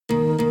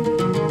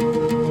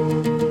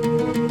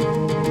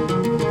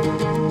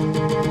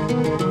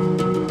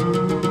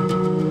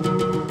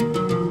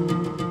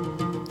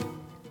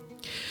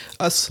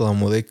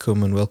Assalamu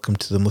alaikum and welcome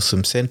to the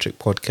Muslim-centric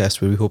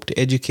podcast where we hope to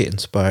educate,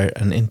 inspire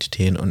and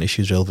entertain on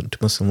issues relevant to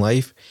Muslim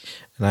life.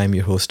 And I'm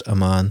your host,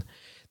 Aman.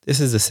 This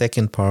is the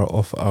second part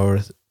of our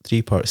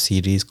three-part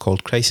series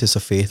called Crisis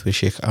of Faith with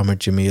Sheikh Amr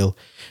Jamil,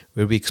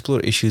 where we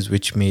explore issues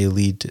which may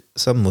lead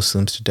some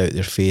Muslims to doubt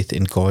their faith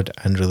in God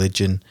and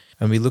religion.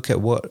 And we look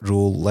at what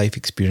role life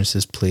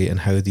experiences play and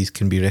how these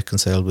can be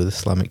reconciled with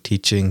Islamic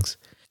teachings.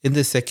 In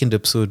this second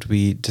episode,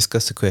 we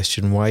discuss the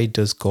question, why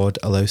does God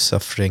allow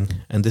suffering?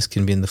 And this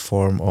can be in the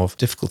form of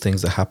difficult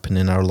things that happen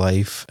in our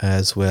life,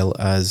 as well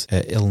as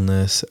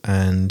illness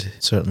and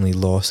certainly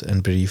loss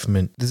and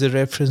bereavement. There's a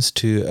reference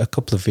to a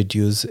couple of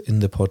videos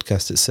in the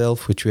podcast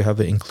itself, which we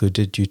haven't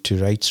included due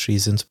to rights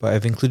reasons, but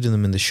I've included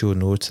them in the show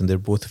notes and they're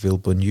both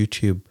available on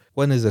YouTube.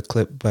 One is a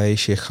clip by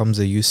Sheikh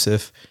Hamza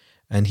Yusuf,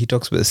 and he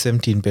talks about the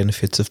 17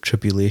 benefits of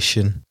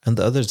tribulation. And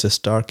the other is a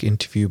Stark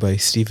interview by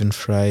Stephen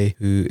Fry,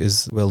 who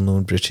is a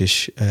well-known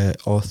British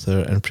author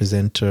and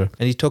presenter.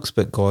 And he talks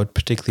about God,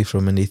 particularly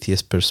from an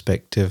atheist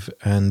perspective,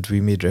 and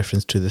we made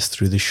reference to this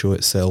through the show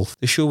itself.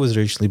 The show was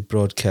originally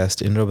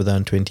broadcast in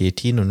Ramadan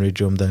 2018 on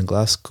Radio Ramadan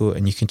Glasgow,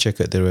 and you can check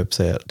out their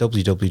website at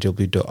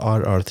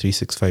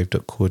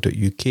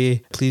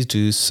www.rr365.co.uk. Please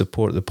do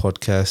support the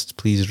podcast.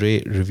 Please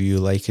rate, review,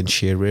 like and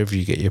share wherever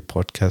you get your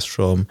podcast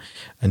from,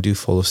 and do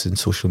follow us in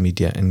social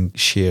media and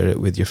share it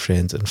with your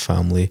friends and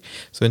family.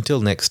 So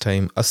until next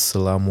time,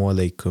 Assalamu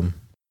alaikum.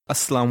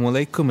 Assalamu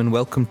alaikum and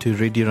welcome to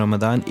Radio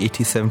Ramadan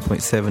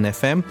 87.7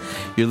 FM.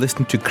 You're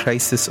listening to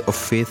Crisis of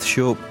Faith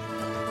show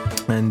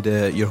and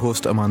your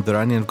host Aman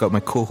Durrani, and I've got my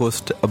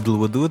co-host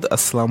Abdul Wadud.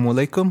 Assalamu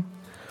alaikum.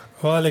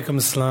 Wa alaikum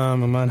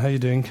assalam, Aman. How are you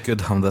doing?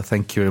 Good, Hamza.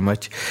 Thank you very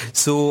much.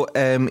 So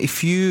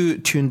if you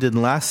tuned in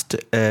last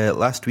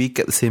week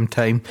at the same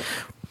time,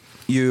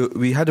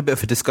 we had a bit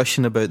of a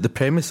discussion about the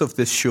premise of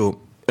this show.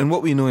 And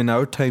what we know in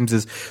our times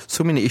is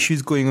so many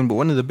issues going on, but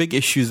one of the big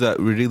issues that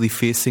we're really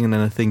facing, and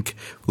I think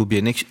will be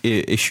an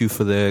issue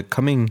for the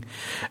coming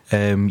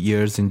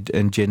years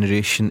and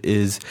generation,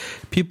 is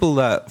people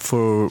that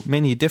for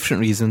many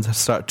different reasons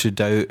start to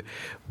doubt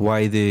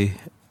why they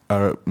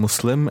are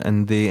Muslim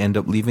and they end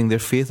up leaving their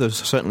faith, or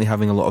certainly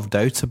having a lot of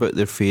doubts about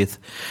their faith.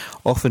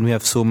 Often we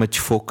have so much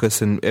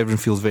focus and everyone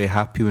feels very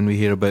happy when we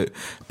hear about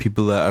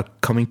people that are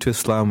coming to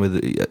Islam,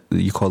 whether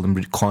you call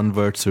them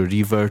converts or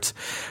reverts.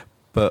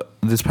 But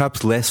there's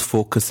perhaps less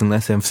focus and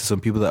less emphasis on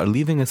people that are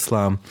leaving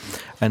Islam.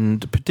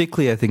 And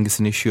particularly I think it's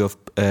an issue of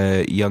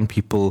young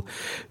people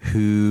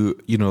who,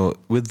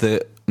 with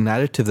the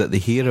narrative that they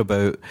hear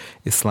about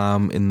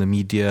Islam in the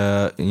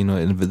media, in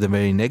the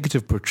very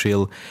negative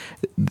portrayal,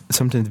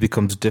 sometimes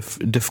becomes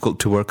difficult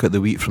to work out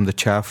the wheat from the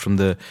chaff, from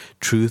the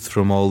truth,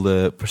 from all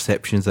the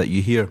perceptions that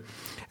you hear.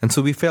 And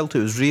so we felt it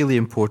was really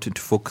important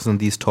to focus on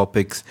these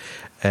topics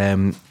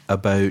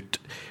about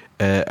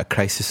a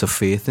crisis of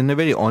faith in a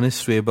very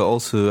honest way, but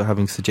also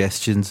having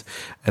suggestions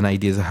and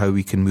ideas of how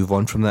we can move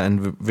on from that.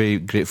 And we're very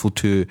grateful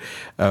to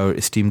our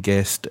esteemed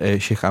guest,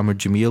 Sheikh Amr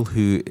Jamil,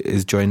 who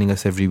is joining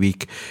us every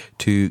week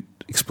to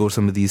explore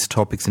some of these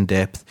topics in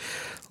depth.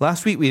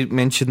 Last week we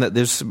mentioned that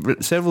there's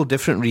several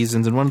different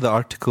reasons, and one of the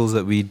articles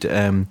that we'd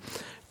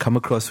come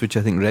across, which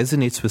I think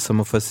resonates with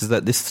some of us, is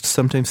that there's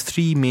sometimes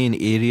three main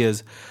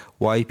areas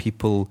why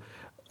people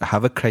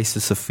have a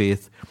crisis of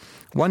faith.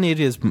 One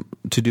area is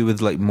to do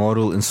with like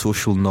moral and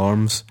social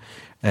norms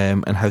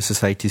and how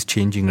society is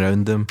changing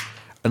around them.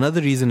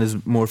 Another reason is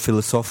more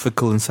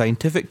philosophical and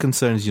scientific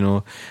concerns,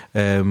 more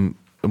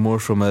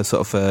from a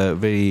sort of a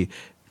very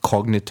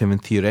cognitive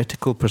and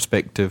theoretical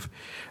perspective.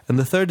 And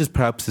the third is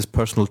perhaps this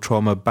personal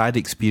trauma, bad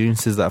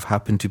experiences that have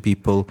happened to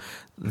people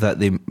that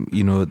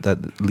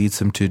that leads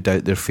them to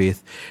doubt their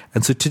faith.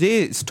 And so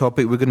today's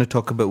topic, we're going to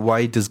talk about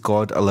why does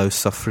God allow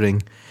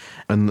suffering?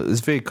 And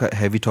it's a very quite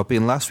heavy topic.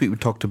 And last week we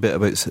talked a bit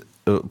about,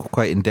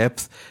 quite in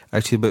depth,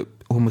 actually, about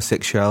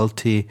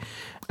homosexuality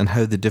and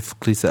how the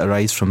difficulties that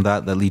arise from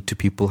that lead to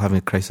people having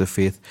a crisis of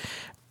faith.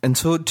 And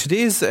so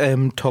today's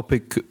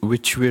topic,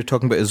 which we're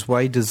talking about, is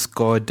why does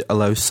God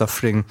allow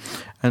suffering?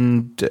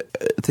 And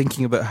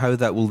thinking about how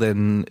that will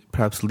then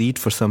perhaps lead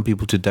for some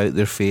people to doubt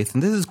their faith.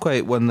 And this is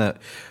quite one that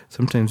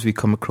sometimes we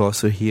come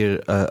across or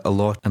hear a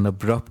lot, an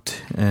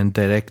abrupt and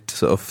direct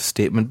sort of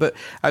statement. But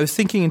I was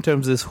thinking in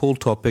terms of this whole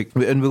topic,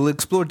 and we'll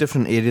explore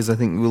different areas. I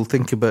think we'll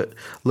think about a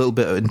little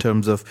bit in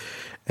terms of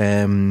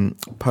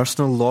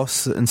personal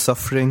loss and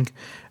suffering,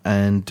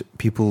 and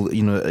people,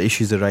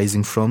 issues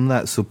arising from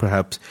that. So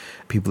perhaps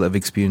people have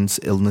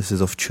experienced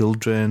illnesses of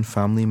children,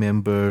 family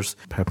members,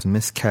 perhaps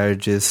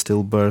miscarriages,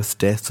 stillbirths,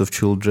 deaths of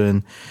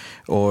children,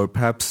 or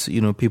perhaps,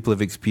 people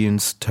have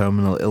experienced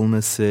terminal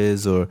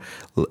illnesses or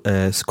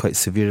quite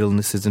severe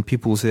illnesses, and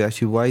people will say,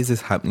 actually, why is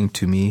this happening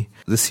to me?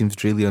 This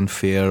seems really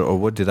unfair, or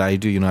what did I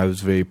do? I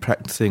was very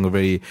practicing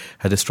or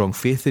had a strong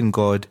faith in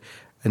God.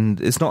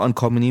 And it's not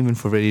uncommon even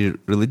for very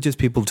religious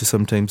people to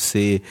sometimes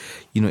say,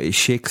 it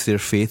shakes their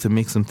faith and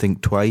makes them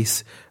think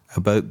twice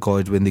about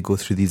God when they go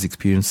through these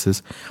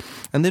experiences.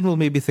 And then we'll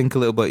maybe think a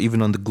little bit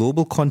even on the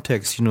global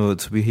context.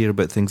 We hear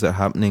about things that are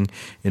happening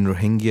in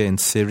Rohingya, in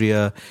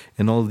Syria,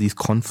 in all of these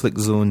conflict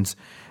zones.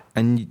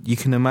 And you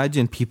can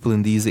imagine people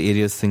in these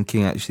areas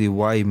thinking, actually,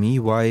 why me?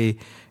 Why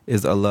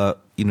is Allah,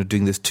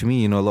 doing this to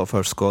me? A lot of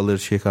our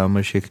scholars, Sheikh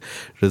Amr, Sheikh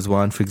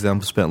Rizwan, for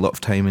example, spent a lot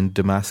of time in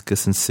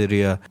Damascus and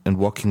Syria and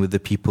walking with the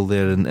people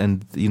there.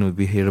 And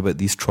we hear about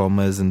these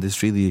traumas and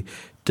these really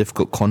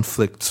difficult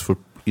conflicts for,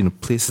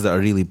 places that are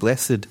really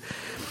blessed.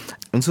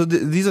 And so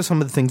these are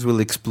some of the things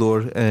we'll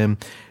explore.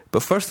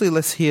 But firstly,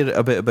 let's hear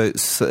a bit about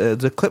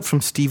the clip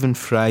from Stephen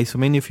Fry. So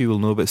many of you will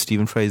know about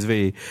Stephen Fry. He's a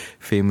very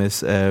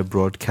famous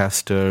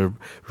broadcaster,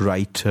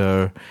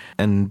 writer,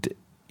 and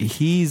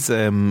he's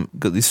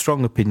got these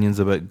strong opinions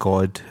about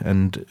God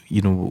and,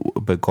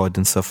 about God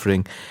and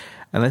suffering.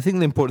 And I think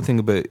the important thing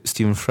about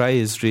Stephen Fry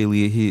is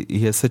really he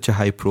has such a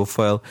high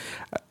profile.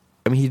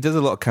 I mean, he does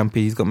a lot of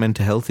campaigning. He's got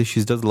mental health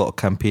issues, does a lot of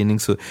campaigning.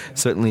 So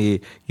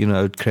certainly,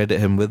 I would credit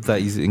him with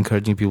that. He's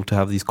encouraging people to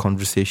have these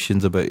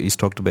conversations he's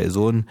talked about his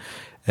own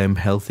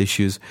health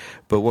issues.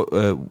 But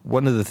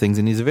one of the things,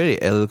 and he's a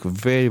very eloquent,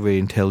 very, very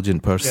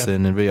intelligent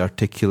person and very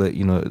articulate,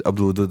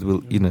 Abdul Wadud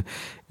will,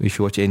 if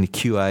you watch any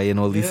QI and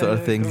all these sort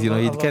of things, he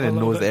kind of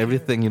knows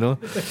everything,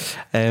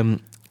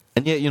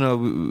 and yet,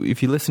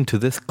 if you listen to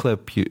this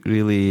clip, you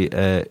really,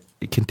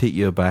 it can take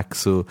you aback.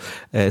 So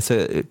it's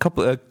a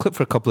clip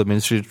for a couple of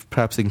minutes to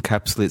perhaps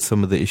encapsulate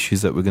some of the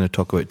issues that we're going to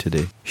talk about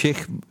today.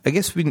 Sheikh, I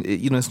guess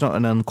it's not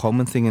an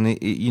uncommon thing, and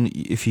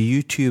if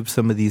you YouTube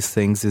some of these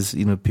things, is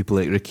people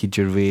like Ricky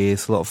Gervais,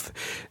 a lot of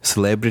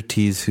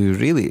celebrities who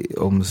really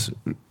almost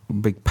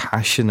big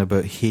passion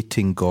about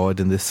hating God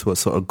and this what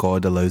sort of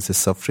God allows this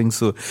suffering.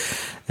 So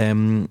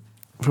from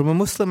a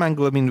Muslim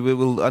angle, I mean, we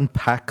will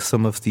unpack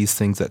some of these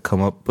things that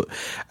come up, but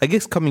I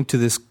guess coming to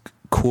this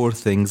core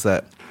things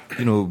that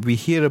we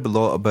hear a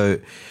lot about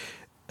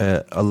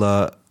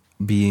Allah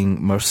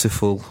being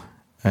merciful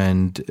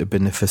and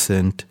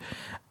beneficent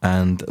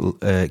and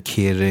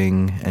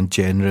caring and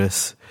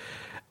generous,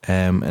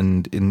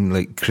 and in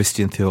like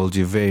Christian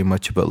theology, very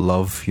much about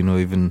love.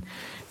 Even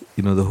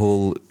the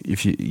whole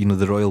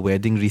the royal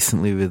wedding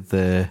recently with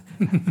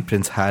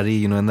Prince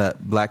Harry. And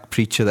that black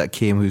preacher that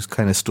came who's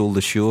kind of stole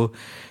the show.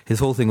 His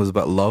whole thing was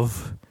about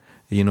love,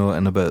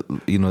 and about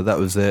that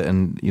was it,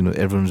 and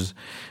everyone's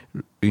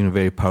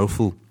very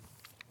powerful.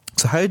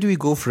 So how do we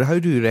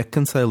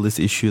reconcile this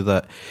issue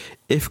that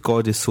if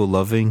God is so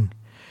loving,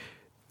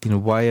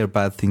 why are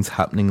bad things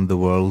happening in the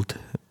world,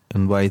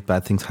 and why are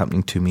bad things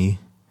happening to me?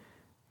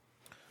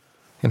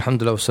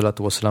 Alhamdulillah, wassalatu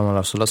wassalamu ala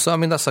rasulullah. So I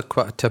mean, that's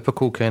quite a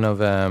typical kind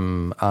of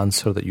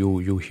answer that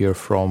you hear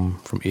from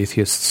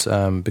atheists,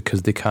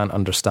 because they can't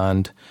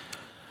understand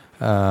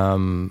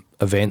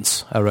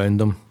events around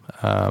them.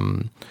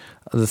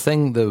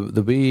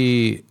 The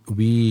way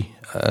we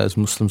as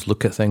Muslims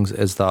look at things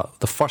is that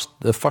the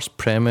first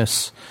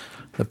premise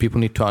that people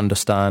need to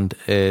understand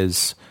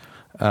is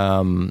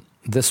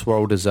this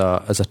world is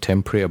a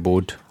temporary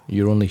abode.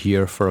 You're only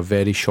here for a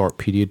very short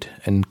period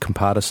in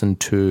comparison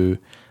to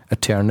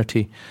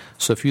eternity.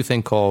 So if you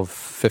think of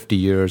 50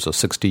 years or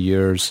 60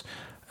 years,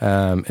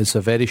 it's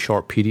a very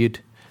short period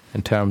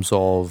in terms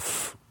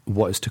of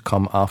what is to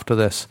come after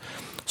this.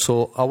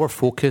 So our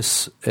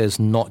focus is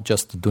not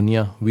just the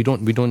dunya. We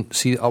don't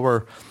see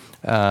our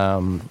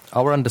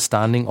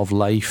understanding of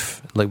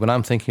life. Like when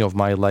I'm thinking of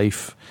my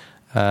life,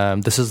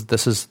 this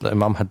is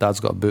Imam Haddad's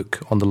got a book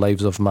on the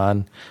lives of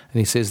man, and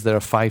he says there are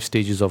 5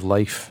 stages of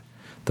life.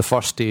 The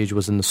first stage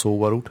was in the soul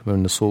world,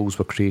 when the souls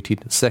were created.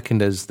 The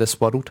second is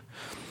this world.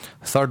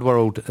 Third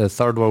world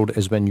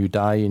is when you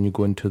die and you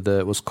go into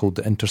what's called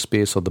the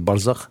interspace or the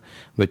barzakh,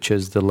 which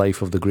is the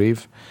life of the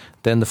grave.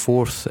 Then the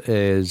fourth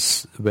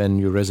is when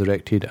you're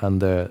resurrected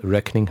and the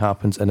reckoning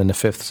happens, and then the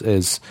fifth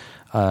is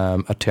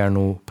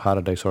eternal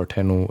paradise or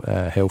eternal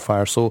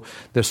hellfire. So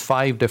there's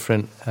 5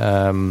 different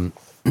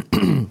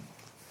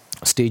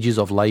stages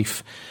of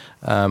life.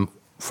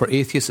 For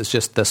atheists, it's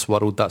just this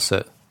world. That's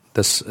it.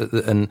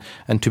 And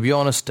to be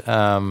honest.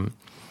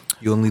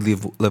 You only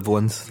live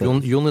once?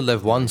 You only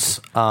live once,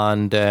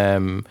 and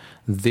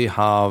they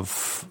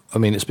have... I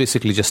mean, it's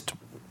basically just...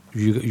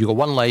 You got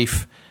one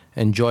life,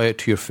 enjoy it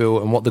to your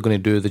full, and what they're going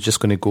to do, they're just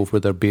going to go for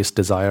their base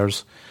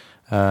desires,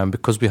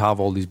 because we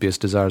have all these base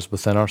desires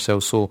within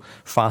ourselves. So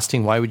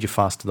fasting, why would you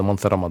fast the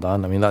month of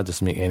Ramadan? I mean, that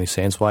doesn't make any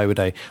sense. Why would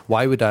I...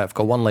 I've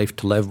got one life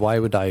to live. Why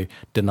would I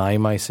deny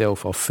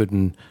myself of food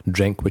and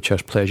drink, which are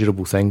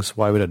pleasurable things?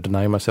 Why would I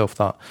deny myself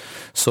that?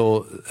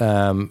 So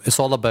it's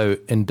all about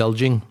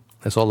indulging.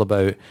 It's all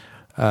about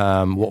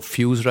what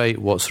feels right,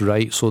 what's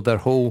right. So their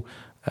whole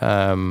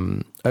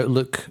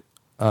outlook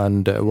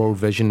and world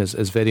vision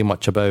is very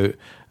much about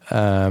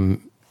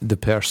the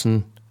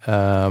person.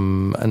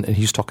 And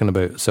he's talking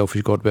about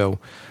selfish God.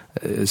 Well,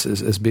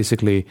 it's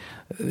basically,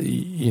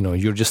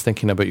 you're just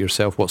thinking about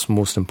yourself, what's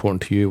most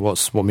important to you,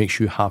 what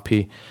makes you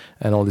happy,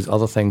 and all these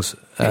other things.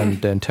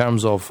 And in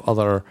terms of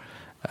other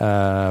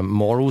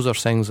morals or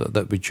things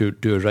that would you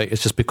do right,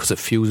 it's just because it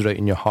feels right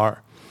in your heart.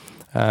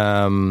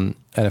 And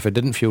if it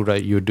didn't feel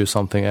right, you would do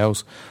something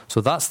else.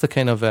 So that's the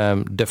kind of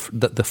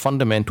the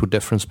fundamental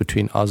difference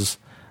between us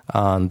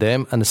and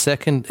them. And the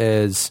second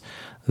is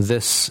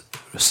this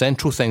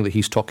central thing that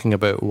he's talking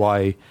about,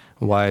 why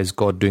Why is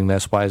God doing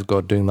this? Why is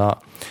God doing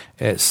that?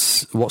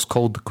 It's what's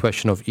called the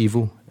question of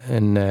evil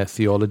in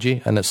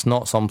theology, and it's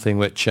not something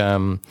which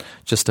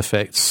just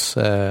affects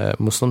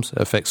Muslims. It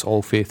affects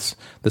all faiths.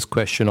 This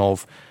question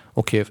of,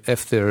 okay,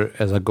 if there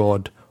is a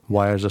God,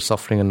 why is there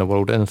suffering in the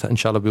world? And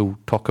inshallah, we'll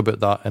talk about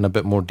that in a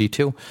bit more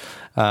detail.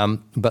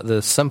 But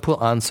the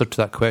simple answer to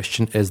that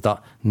question is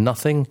that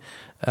nothing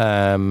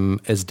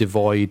is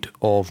devoid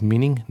of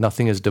meaning,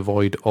 nothing is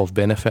devoid of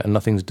benefit, and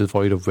nothing is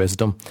devoid of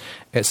wisdom.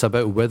 It's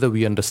about whether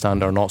we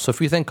understand or not. So if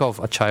we think of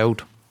a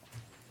child,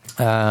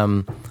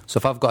 so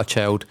if I've got a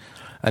child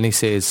and he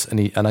says,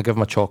 and I give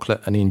him a chocolate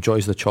and he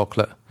enjoys the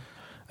chocolate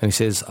and he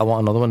says, I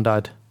want another one,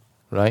 Dad,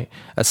 right?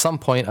 At some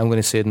point I'm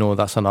going to say, no,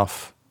 that's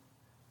enough,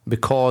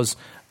 because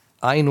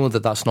I know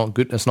that that's not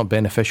good, it's not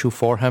beneficial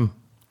for him.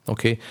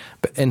 Okay,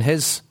 but in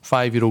his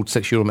 5-year-old,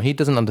 6-year-old mind, he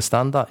doesn't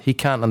understand that. He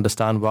can't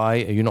understand,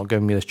 why are you not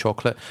giving me this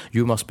chocolate?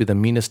 You must be the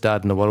meanest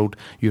dad in the world.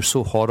 You're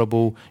so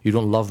horrible. You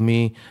don't love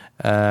me,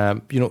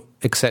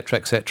 etc.,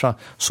 etc.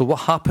 So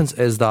what happens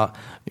is that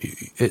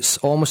it's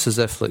almost as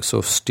if, like, so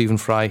Stephen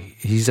Fry,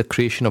 he's a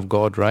creation of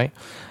God, right?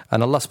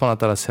 And Allah subhanahu wa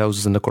ta'ala tells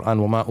us in the Quran,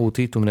 وَمَا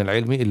أُوتِيتُ مِنَ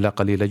الْعِلْمِ إِلَّا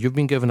قَلِيلًا. You've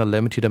been given a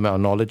limited amount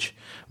of knowledge,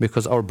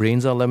 because our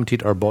brains are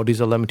limited, our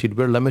bodies are limited,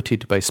 we're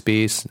limited by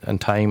space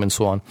and time and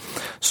so on.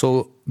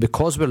 So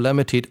because we're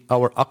limited,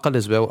 our aql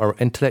as well, our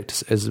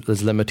intellect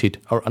is limited,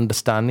 our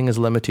understanding is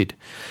limited.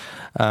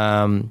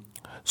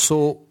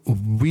 So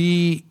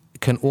we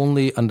can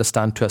only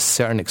understand to a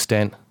certain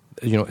extent.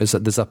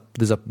 There's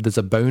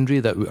a boundary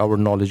that our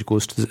knowledge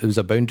goes to. There's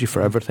a boundary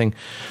for everything.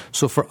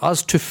 So for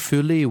us to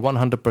fully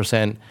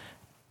 100%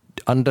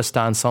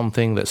 understand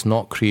something that's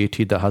not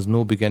created, that has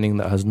no beginning,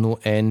 that has no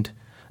end,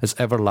 is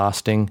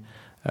everlasting,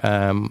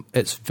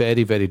 it's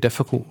very, very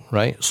difficult,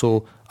 right?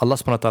 So Allah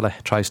subhanahu wa ta'ala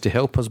tries to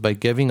help us by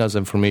giving us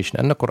information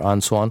in the Quran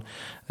and so on,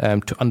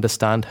 to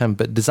understand Him.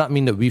 But does that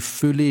mean that we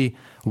fully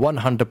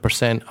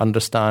 100%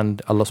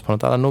 understand Allah subhanahu wa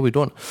ta'ala? No, we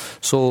don't.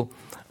 So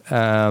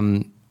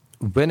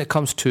when it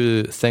comes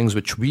to things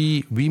which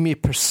we may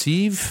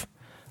perceive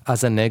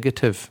as a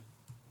negative,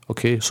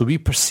 okay, so we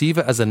perceive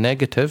it as a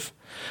negative,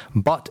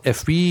 but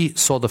if we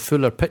saw the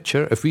fuller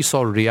picture, if we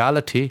saw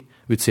reality,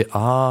 we'd say,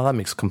 that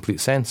makes complete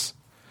sense,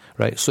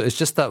 right? So it's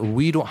just that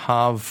we don't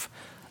have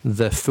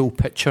the full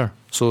picture.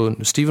 So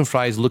Stephen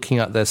Fry is looking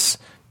at this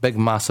big,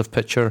 massive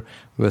picture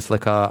with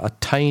like a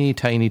tiny,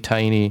 tiny,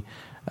 tiny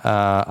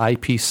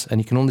eyepiece, and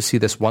you can only see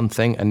this one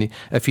thing. And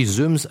if he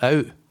zooms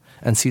out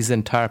and sees the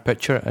entire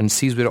picture and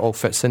sees where it all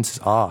fits in, says,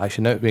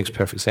 actually now it makes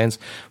perfect sense,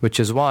 which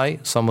is why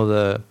some of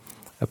the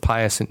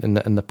pious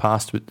in the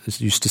past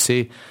used to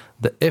say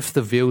that if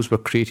the veils were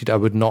created, I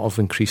would not have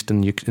increased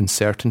in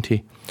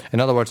certainty. In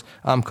other words,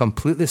 I'm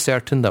completely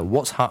certain that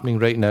what's happening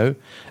right now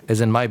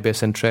is in my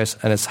best interest,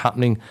 and it's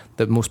happening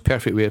the most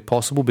perfect way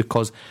possible,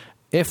 because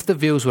if the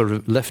veils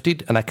were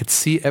lifted and I could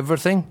see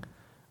everything,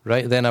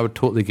 right, then I would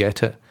totally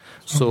get it.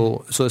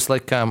 So it's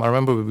like, I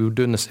remember we were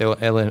doing this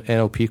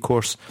NLP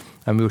course,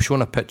 and we were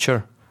showing a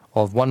picture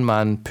of one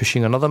man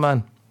pushing another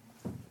man.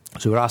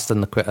 So we were asked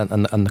in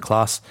the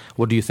class,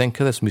 what do you think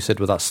of this? And we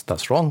said, well,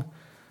 that's wrong.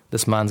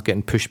 This man's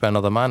getting pushed by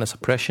another man. It's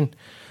oppression,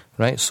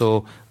 right?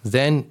 So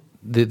then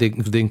they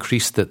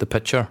increase the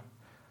picture.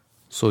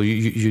 So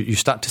you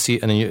start to see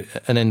it,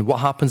 and then what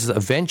happens is that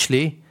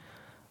eventually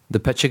the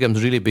picture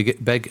becomes really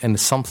big, and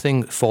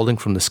something falling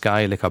from the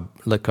sky,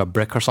 like a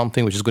brick or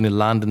something, which is going to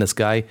land in this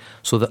guy.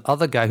 So the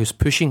other guy who's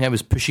pushing him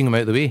is pushing him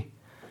out of the way.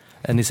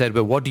 And he said,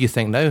 well, what do you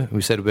think now? And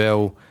we said,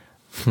 well,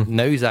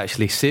 now he's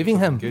actually saving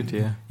him. Good,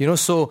 yeah.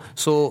 So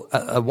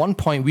at one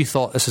point we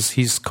thought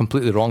he's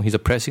completely wrong, he's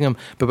oppressing him.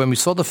 But when we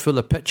saw the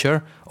fuller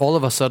picture, all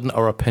of a sudden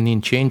our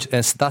opinion changed.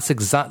 And that's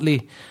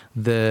exactly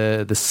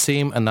the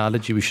same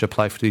analogy we should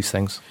apply for these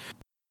things.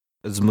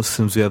 As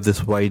Muslims, we have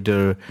this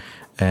wider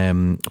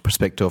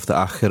perspective of the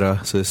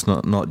akhirah, so it's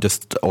not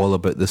just all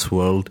about this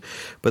world.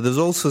 But there's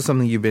also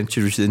something you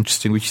mentioned which is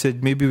interesting, which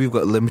said maybe we've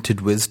got limited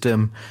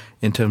wisdom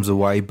in terms of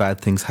why bad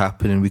things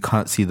happen, and we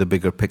can't see the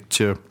bigger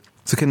picture.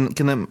 So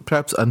can I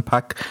perhaps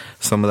unpack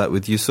some of that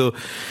with you? So,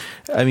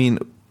 I mean,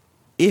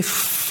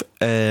 if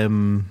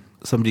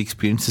somebody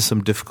experiences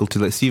some difficulty,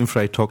 like Stephen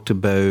Fry talked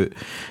about,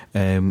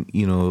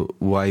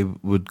 why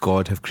would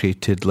God have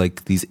created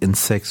like these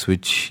insects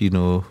which,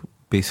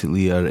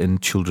 basically are in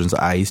children's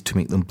eyes to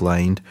make them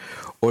blind?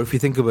 Or if you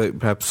think about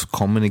perhaps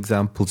common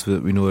examples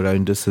that we know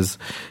around us as,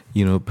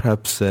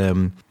 perhaps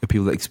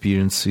people that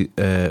experience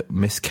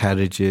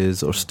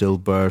miscarriages or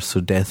stillbirths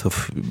or death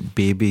of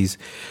babies.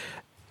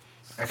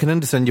 I can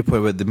understand your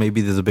point about that maybe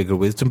there's a bigger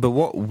wisdom, but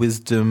what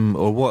wisdom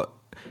or what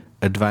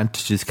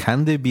advantages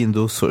can there be in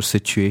those sort of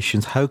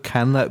situations? How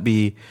can that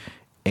be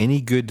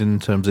any good in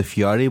terms of if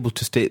you are able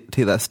to take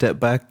that step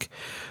back?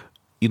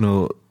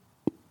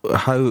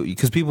 How,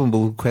 because people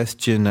will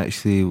question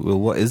actually, well,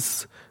 what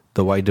is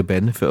the wider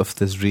benefit of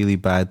this really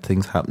bad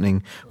things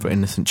happening for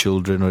innocent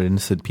children or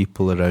innocent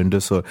people around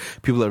us, or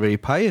people that are very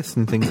pious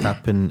and things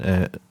happen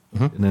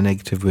in a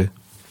negative way?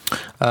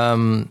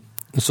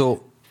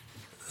 So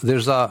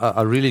there's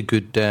a really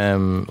good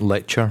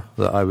lecture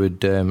that I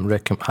would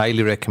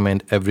highly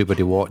recommend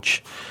everybody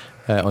watch,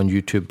 on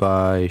YouTube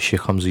by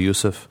Sheikh Hamza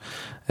Yusuf.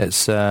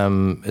 It's I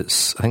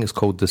think it's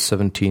called the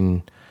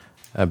 17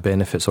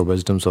 benefits or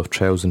wisdoms of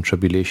trials and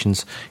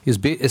tribulations. It's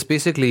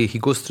basically, he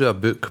goes through a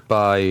book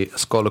by a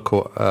scholar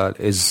called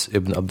is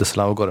Ibn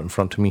Abdussalam. I've got it in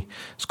front of me.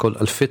 It's called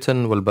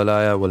Al-Fitan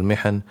wal-Balaya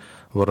wal-Mihan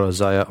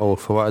wal-Razaya, or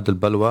Fawaid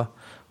al-Balwa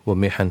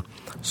wal-Mihan.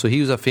 So he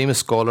was a famous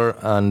scholar,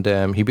 and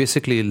he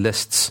basically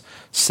lists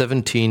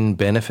 17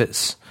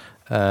 benefits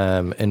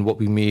in what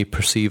we may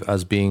perceive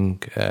as being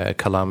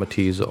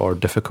calamities or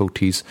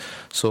difficulties.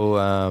 So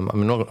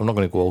I'm not going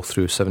to go all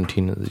through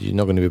 17. You're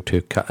not going to be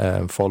able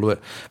to follow it.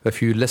 But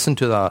if you listen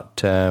to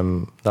that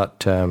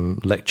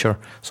lecture,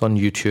 it's on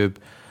YouTube.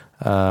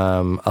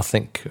 I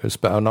think it's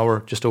about an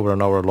hour, just over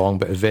an hour long,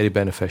 but it's very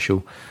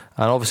beneficial.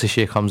 And obviously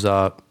Sheikh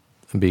Hamza,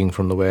 being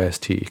from the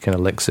West, he kind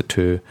of links it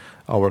to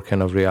our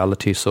kind of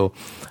reality. So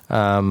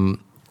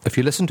if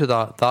you listen to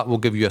that, that will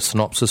give you a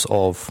synopsis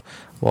of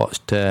what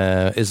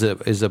Izz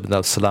ibn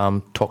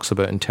al-Salam talks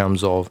about in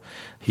terms of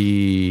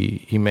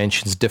he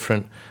mentions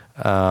different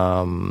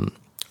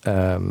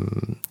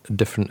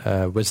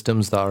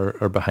wisdoms that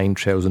are behind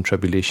trials and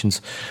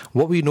tribulations.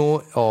 What we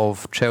know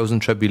of trials and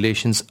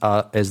tribulations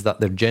is that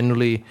they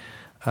generally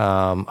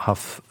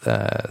have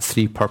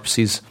three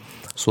purposes.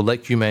 So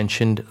like you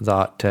mentioned,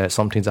 that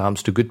sometimes it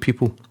happens to good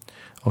people.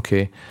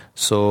 Okay,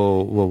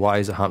 so why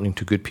is it happening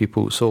to good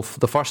people? So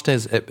the first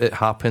is it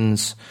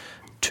happens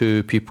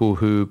to people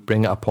who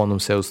bring it upon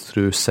themselves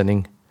through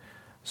sinning.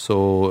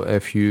 So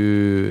if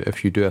you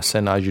do a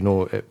sin, as you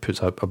know, it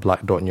puts a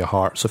black dot in your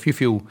heart. So if you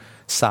feel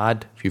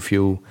sad, if you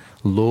feel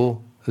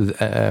low,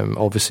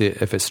 obviously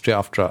if it's straight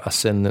after a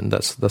sin, then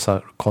that's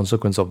a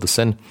consequence of the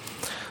sin.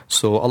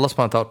 So Allah subhanahu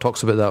wa ta'ala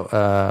talks about that.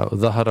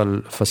 ظهر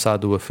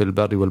الفساد في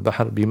البر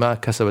والبحر بما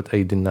كسبت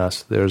أيدي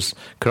الناس. There's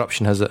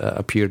corruption has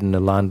appeared in the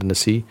land and the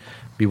sea,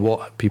 through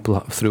what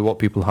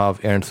people have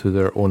earned through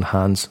their own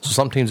hands. So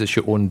sometimes it's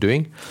your own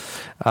doing,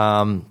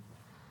 and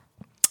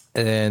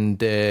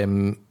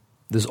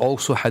there's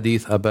also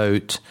hadith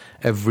about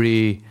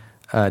every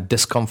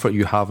discomfort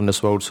you have in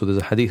this world. So there's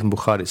a hadith in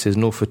Bukhari. It says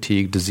no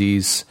fatigue,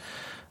 disease,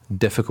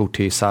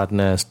 difficulty,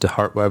 sadness, the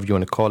hurt, whatever you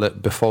want to call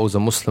it, befalls a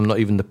Muslim, not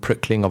even the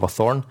prickling of a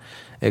thorn,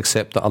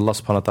 except that Allah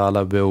subhanahu wa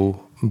ta'ala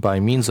will, by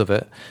means of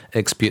it,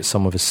 expiate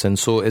some of his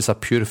sins. So it's a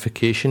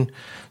purification.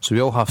 So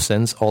we all have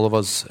sins. All of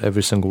us,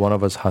 every single one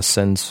of us has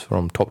sins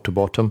from top to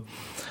bottom.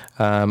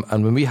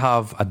 And when we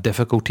have a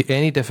difficulty,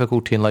 any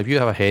difficulty in life, you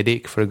have a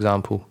headache, for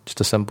example, just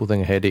a simple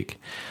thing, a headache,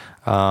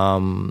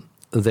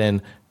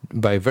 then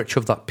by virtue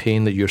of that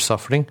pain that you're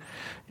suffering,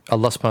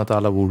 Allah subhanahu wa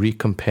ta'ala will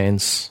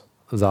recompense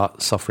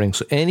that suffering.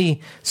 So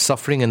any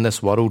suffering in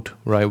this world,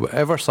 right,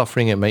 whatever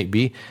suffering it might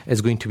be,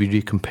 is going to be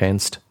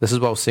recompensed. This is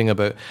what I was saying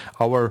about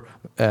our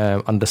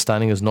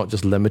understanding is not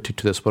just limited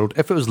to this world.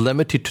 If it was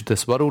limited to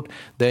this world,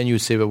 then you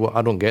would say, well,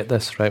 I don't get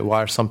this, right?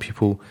 Why are some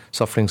people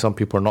suffering, some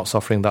people are not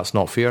suffering? That's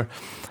not fair.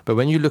 But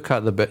when you look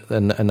at the bit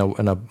in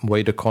a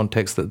wider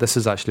context, that this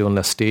is actually only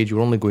a stage,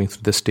 we're only going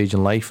through this stage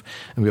in life,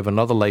 and we have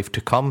another life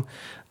to come,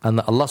 and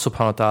that Allah subhanahu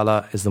wa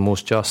ta'ala is the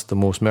most just, the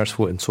most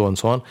merciful, and so on and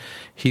so on.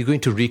 He's going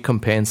to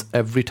recompense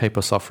every type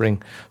of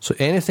suffering. So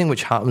anything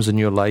which happens in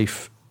your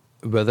life,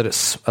 whether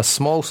it's a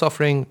small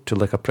suffering to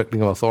like a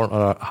prickling of a thorn,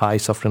 or a high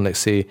suffering, like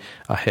say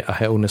a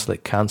illness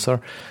like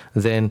cancer,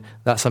 then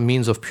that's a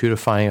means of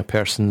purifying a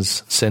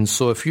person's sins.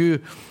 So if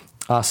you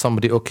ask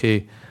somebody,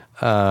 okay,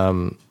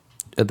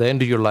 at the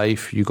end of your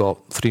life, you got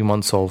 3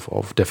 months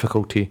of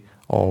difficulty,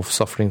 of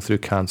suffering through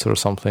cancer or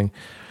something,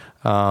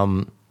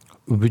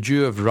 would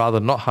you have rather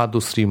not had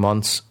those 3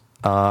 months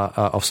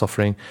of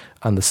suffering,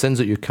 and the sins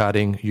that you're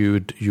carrying, you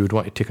would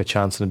want to take a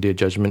chance in the day of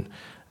judgment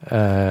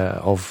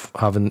of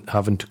having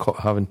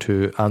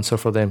to answer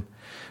for them,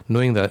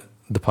 knowing that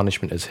the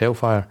punishment is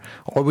hellfire?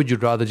 Or would you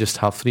rather just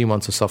have 3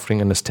 months of suffering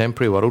in this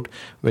temporary world,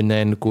 and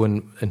then go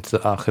into the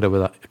akhirah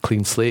with a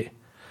clean slate?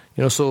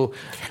 You know, so.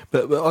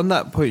 But on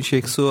that point,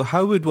 Sheikh, so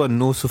how would one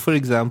know? So, for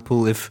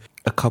example, if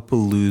a couple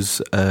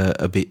lose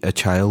a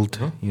child,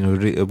 you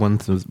know, one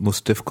of the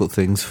most difficult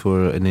things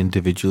for an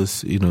individual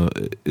is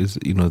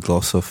the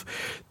loss of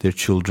their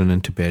children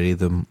and to bury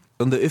them.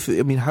 And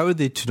how are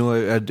they to know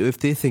if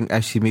they think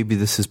actually maybe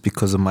this is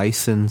because of my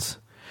sins?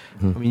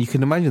 I mean, you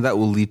can imagine that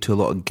will lead to a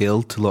lot of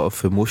guilt, a lot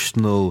of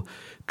emotional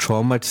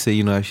trauma to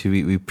say,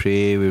 actually we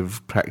pray, we're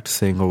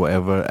practicing or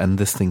whatever, and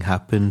this thing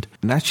happened.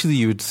 Naturally,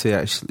 you would say,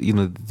 actually,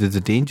 there's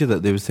a danger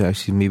that they would say,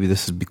 actually, maybe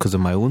this is because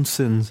of my own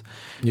sins.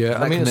 Yeah,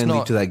 and that can then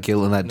lead to that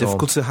guilt and that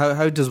difficulty. So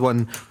how does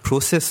one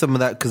process some of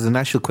that? Because the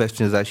natural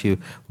question is actually,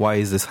 why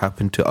has this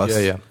happened to us?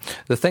 Yeah.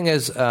 The thing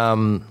is,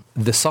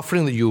 the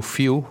suffering that you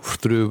feel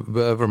through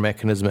whatever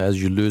mechanism it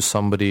is, you lose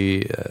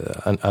somebody,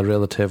 a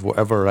relative,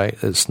 whatever, right?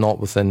 It's not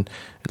within,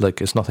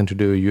 it's nothing to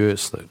do with you,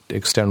 it's like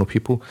external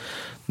people.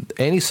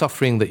 Any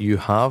suffering that you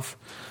have,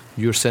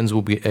 your sins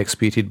will be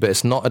expiated, but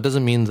it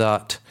doesn't mean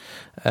that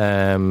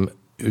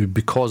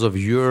because of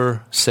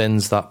your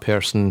sins that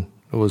person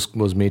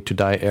was made to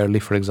die early,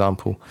 for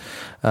example.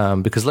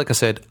 Because like I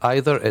said,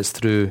 either it's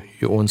through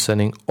your own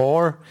sinning,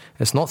 or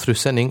it's not through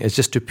sinning, it's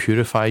just to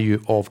purify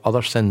you of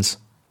other sins.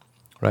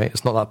 right?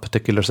 It's not that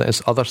particular sin,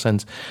 it's other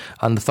sins.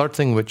 And the third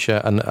thing, which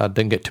and I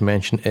didn't get to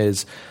mention,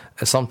 is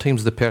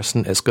sometimes the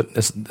person, it's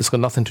got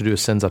nothing to do with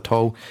sins at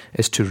all,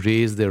 is to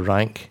raise their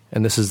rank.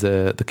 And this is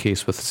the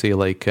case with, say,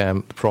 like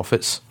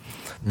prophets,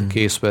 the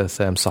case with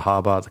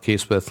Sahaba, the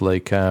case with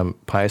like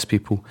pious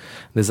people.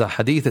 There's a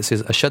hadith that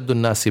says, Ashaddu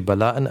nasi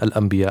bala'an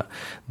al-anbiya.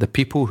 The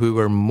people who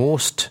were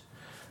most,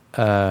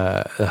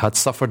 had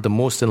suffered the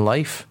most in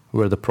life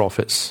were the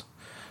prophets.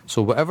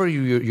 So whatever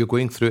you're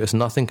going through is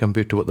nothing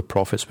compared to what the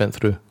prophets went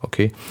through,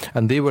 okay?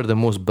 And they were the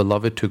most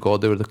beloved to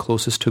God. They were the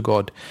closest to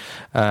God.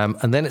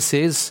 And then it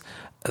says,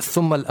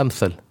 ثُمَّ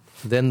الْأَمْثَلِ,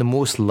 then the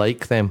most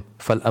like them,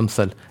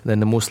 فَالْأَمْثَلِ, then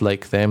the most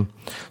like them.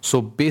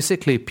 So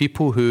basically,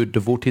 people who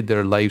devoted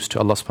their lives to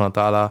Allah subhanahu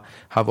wa ta'ala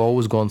have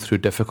always gone through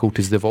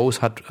difficulties. They've all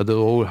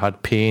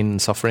had pain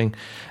and suffering.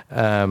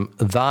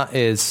 That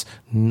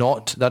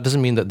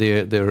doesn't mean that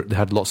they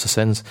had lots of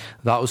sins.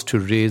 That was to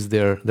raise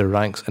their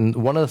ranks. And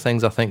one of the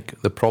things I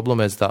think the problem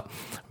is that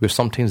we're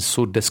sometimes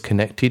so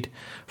disconnected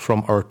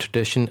from our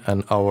tradition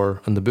and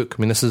the book.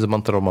 I mean, this is the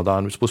month of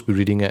Ramadan. We're supposed to be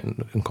reading it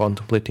and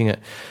contemplating it.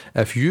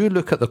 If you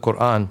look at the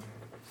Quran,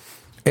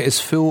 it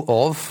is full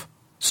of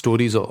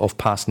stories of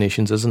past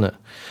nations, isn't it?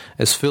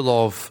 It's full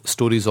of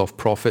stories of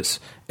prophets.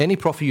 Any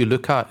prophet you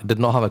look at did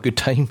not have a good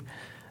time.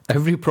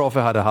 Every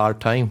prophet had a hard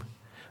time,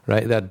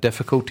 right? They had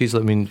difficulties.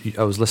 I mean,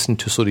 I was listening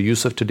to Surah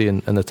Yusuf today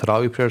in the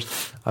Taraweeh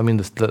prayers. I mean,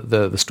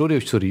 the story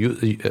of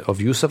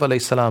Yusuf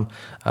alayhi salam,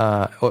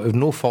 of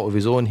no fault of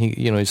his own.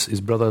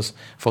 His brothers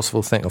first of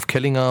all think of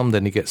killing him.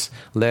 Then he gets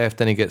left.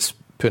 Then he gets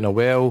put in a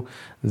well.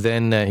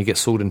 Then he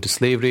gets sold into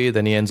slavery.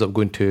 Then he ends up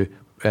going to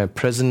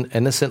prison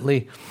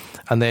innocently,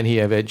 and then he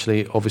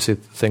eventually, obviously,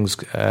 things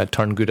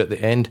turn good at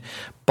the end.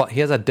 But he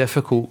has a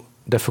difficult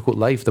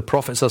life. The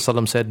Prophet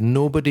ﷺ said,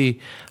 nobody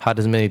had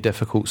as many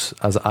difficulties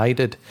as I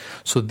did.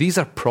 So these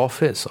are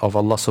prophets of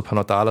Allah subhanahu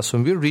wa ta'ala. So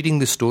when we're reading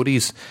the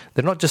stories,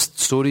 they're not just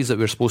stories that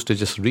we're supposed to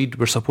just read.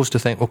 We're supposed to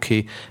think,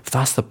 okay, if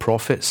that's the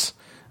prophets,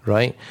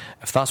 right?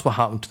 If that's what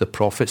happened to the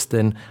prophets,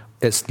 then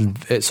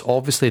it's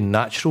obviously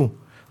natural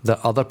that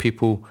other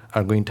people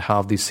are going to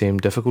have these same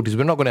difficulties.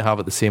 We're not going to have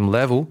at the same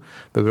level,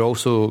 but we're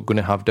also going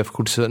to have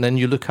difficulties. And then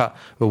you look at,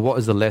 well, what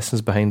is the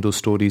lessons behind those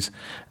stories?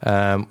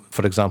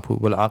 For example,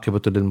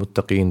 وَالْعَاقِبَةُ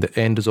لِلْمُتَّقِينَ, the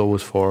end is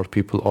always for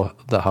people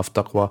that have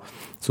taqwa.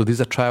 So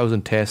these are trials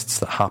and tests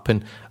that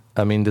happen.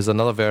 I mean, there's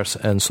another verse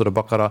in Surah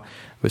Baqarah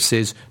which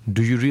says,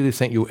 do you really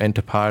think you'll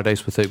enter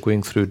paradise without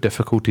going through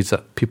difficulties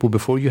that people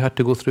before you had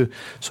to go through?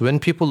 So when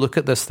people look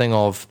at this thing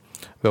of,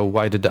 well,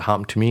 why did it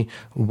happen to me?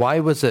 Why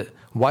is it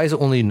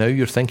only now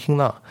you're thinking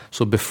that?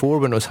 So before,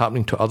 when it was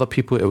happening to other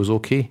people, it was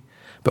okay.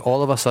 But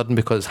all of a sudden,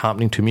 because it's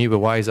happening to me, well,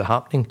 why is it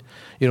happening?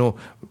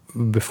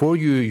 Before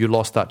you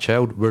lost that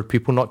child, were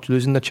people not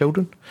losing their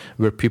children?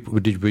 Were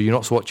you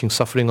not watching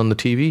suffering on the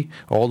TV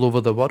all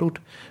over the world?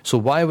 So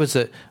why was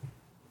it,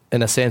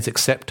 in a sense,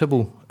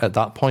 acceptable at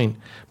that point,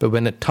 but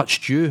when it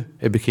touched you,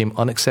 it became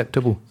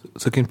unacceptable?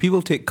 So can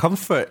people take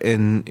comfort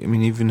in, I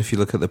mean, even if you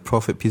look at the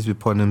Prophet, peace be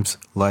upon him's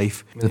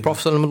life, the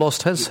Prophet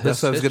lost his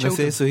that's what I was going to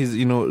say. So he's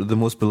the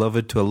most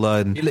beloved to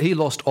Allah, and he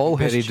lost all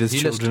his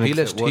children.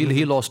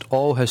 He lost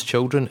all his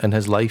children in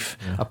his life,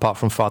 apart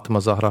from Fatima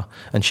Zahra,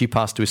 and she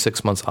passed away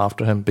 6 months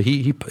after him. But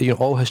he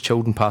all his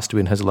children passed away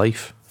in his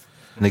life.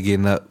 And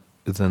again, that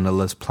is in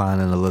Allah's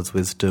plan and Allah's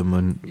wisdom.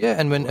 And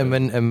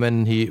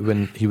when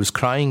he was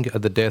crying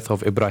at the death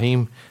of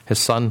Ibrahim, his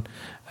son,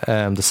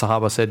 the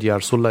Sahaba said, Ya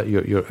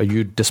Rasulullah, are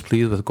you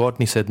displeased with God? And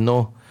he said,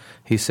 no.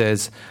 He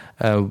says,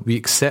 we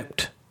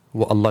accept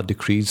what Allah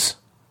decrees,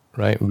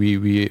 right?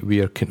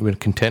 We're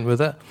content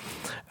with it.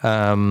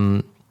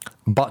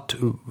 But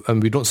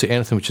we don't say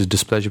anything which is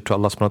displeasure to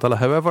Allah subhanahu wa ta'ala.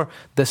 However,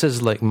 this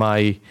is like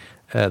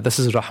this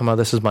is rahmah,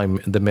 this is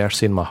the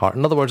mercy in my heart.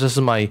 In other words, this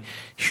is my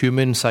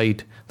human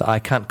side that I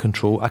can't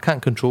control. I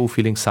can't control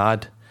feeling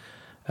sad.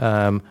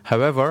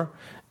 However,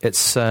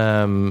 it's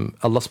Allah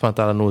subhanahu wa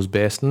ta'ala knows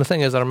best. And the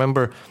thing is, I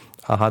remember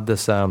I had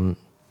this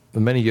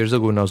many years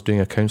ago when I was doing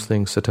a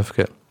counselling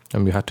certificate,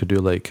 and we had to do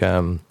like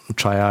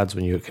triads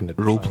when you kind of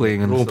role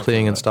playing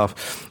and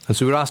stuff. And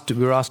so we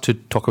were asked to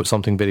talk about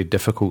something very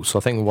difficult. So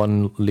I think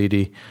one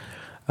lady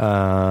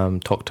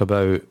talked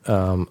about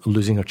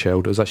losing her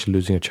child. It was actually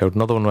losing a child.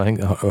 Another one, I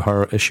think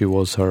her issue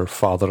was her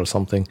father or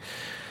something.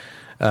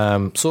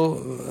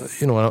 So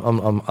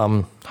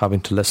I'm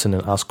having to listen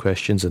and ask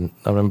questions. And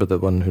I remember the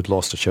one who'd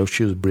lost a child,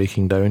 she was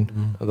breaking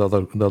down. The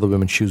other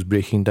woman, she was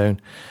breaking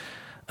down.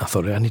 I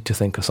thought, I need to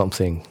think of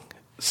something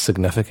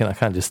significant. I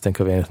can't just think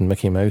of anything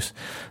Mickey Mouse.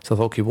 So I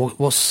thought, okay,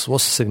 what's the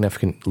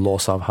significant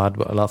loss I've had?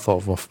 And I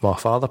thought of my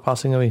father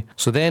passing away.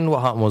 So then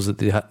what happened was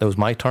that it was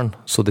my turn.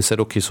 So they said,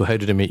 okay, so how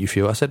did it make you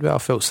feel? I said, well, I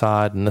felt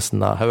sad and this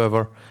and that.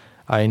 However,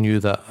 I knew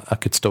that I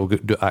could still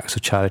do acts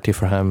of charity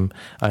for him.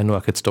 I know I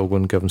could still go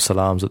and give him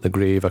salams at the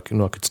grave. I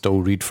could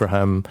still read for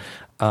him.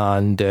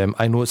 And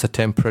I know it's a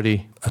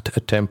temporary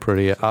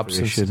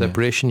absence,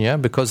 separation, yeah.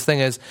 Because the thing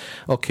is,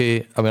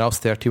 okay, I mean, I was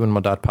 30 when my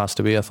dad passed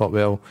away. I thought,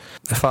 well,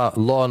 if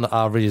law on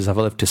average is if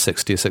I live to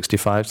 60 or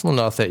 65, it's only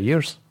another 30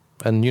 years.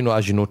 And,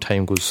 as you know,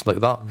 time goes like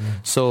that.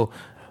 So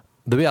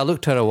the way I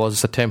looked at it was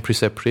it's a temporary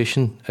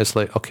separation. It's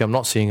like, okay, I'm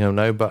not seeing him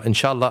now, but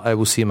inshallah I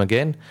will see him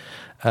again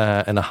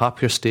in a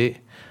happier state,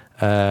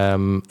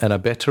 in a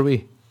better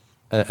way,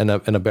 in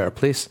a better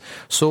place.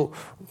 So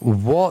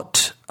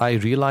what I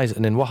realised,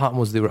 and then what happened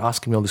was they were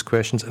asking me all these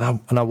questions,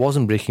 and I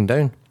wasn't breaking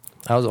down.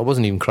 I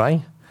wasn't even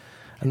crying.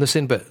 And they're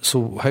saying, but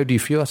so how do you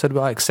feel? I said,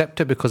 well, I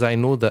accept it because I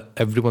know that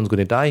everyone's going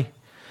to die,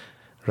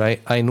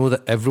 right? I know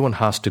that everyone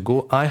has to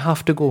go. I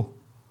have to go.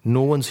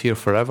 No one's here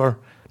forever.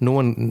 No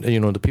one,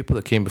 the people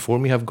that came before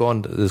me have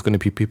gone. There's going to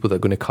be people that are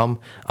going to come.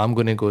 I'm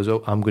going to go as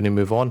well. I'm going to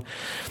move on.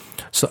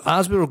 So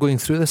as we were going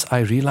through this, I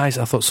realised,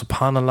 I thought,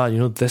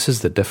 subhanAllah, this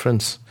is the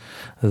difference,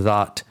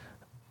 that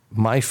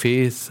my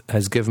faith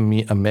has given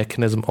me a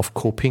mechanism of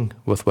coping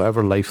with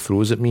whatever life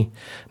throws at me.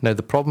 Now,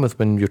 the problem with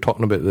when you're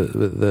talking about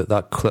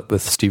that clip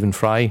with Stephen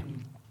Fry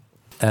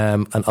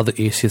and other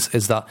atheists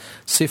is that,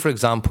 say, for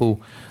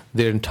example,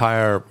 their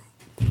entire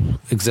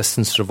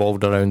existence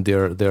revolved around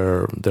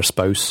their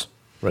spouse,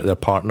 right, their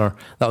partner.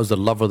 That was the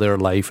love of their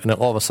life, and then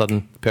all of a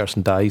sudden, the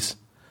person dies.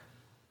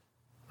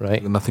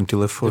 Right, nothing to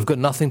live for. They've got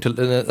nothing to.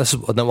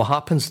 Then what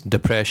happens?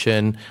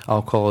 Depression,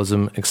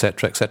 alcoholism,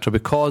 etc., etc.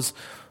 Because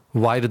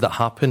why did that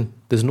happen?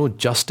 There's no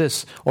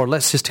justice. Or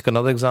let's just take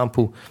another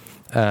example.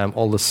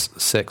 All the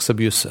sex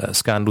abuse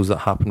scandals that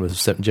happened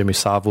with Jimmy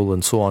Savile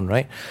and so on,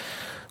 right?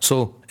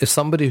 So if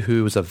somebody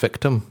who was a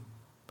victim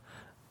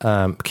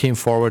came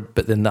forward,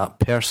 but then that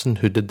person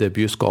who did the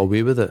abuse got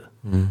away with it,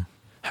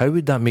 how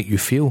would that make you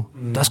feel?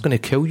 That's going to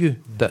kill you.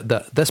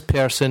 That this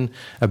person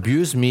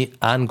abused me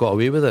and got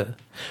away with it.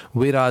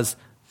 Whereas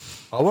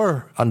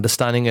our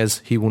understanding is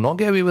he will not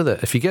get away with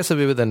it. If he gets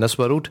away with it in this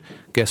world,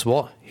 guess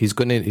what? He's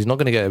not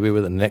going to get away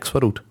with it in the next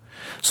world.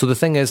 So the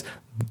thing is,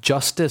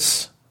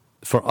 justice,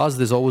 for us,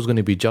 there's always going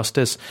to be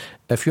justice.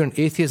 If you're an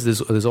atheist,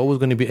 there's always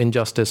going to be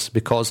injustice,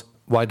 because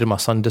why did my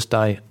son just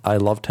die? I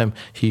loved him.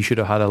 He should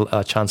have had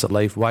a chance at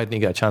life. Why didn't he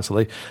get a chance at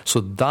life? So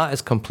that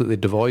is completely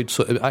devoid.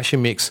 So it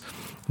actually makes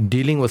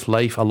dealing with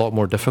life a lot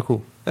more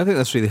difficult. I think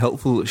that's really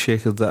helpful,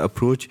 Sheikh, of that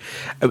approach.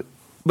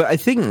 But I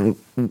think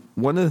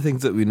one of the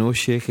things that we know,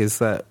 Sheikh, is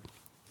that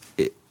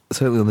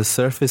certainly on the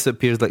surface it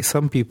appears like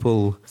some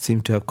people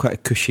seem to have quite a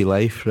cushy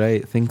life,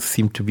 right? Things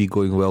seem to be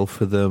going well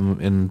for them,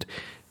 and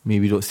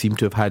maybe don't seem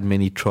to have had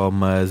many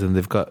traumas, and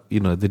they've got,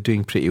 they're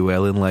doing pretty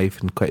well in life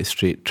and quite a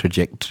straight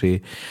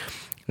trajectory.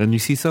 And you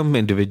see some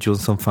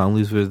individuals, some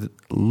families where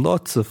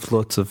lots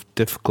of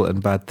difficult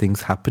and bad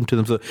things happen to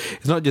them. So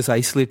it's not just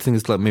isolated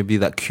things, it's like maybe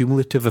that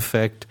cumulative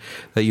effect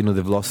that,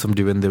 they've lost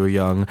somebody when they were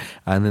young,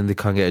 and then they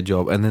can't get a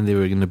job, and then they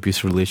were in an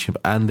abusive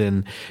relationship, and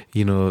then,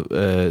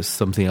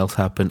 something else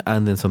happened,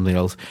 and then something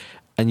else.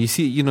 And you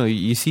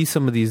see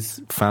some of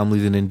these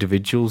families and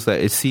individuals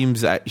that it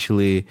seems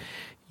actually,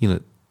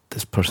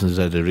 this person's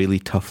had a really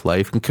tough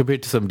life, and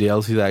compared to somebody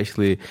else who's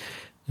actually,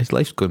 his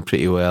life's going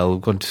pretty well.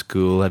 I've gone to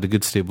school, had a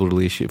good stable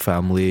relationship,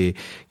 family.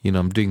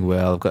 I'm doing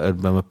well.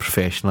 I'm a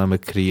professional. I'm a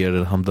career,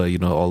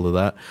 alhamdulillah. All of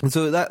that. And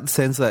so that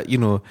sense that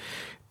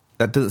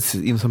that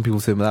doesn't. Some people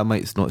say that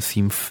might not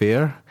seem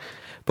fair,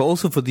 but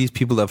also for these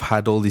people that have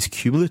had all these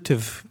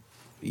cumulative,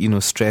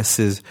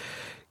 stresses,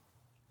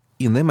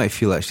 they might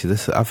feel actually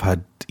this. I've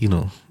had,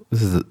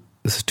 this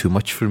is too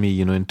much for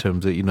me. In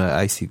terms of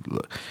I see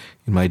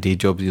in my day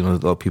job, a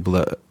lot of people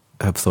that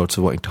have thoughts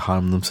of wanting to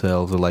harm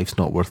themselves, or life's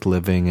not worth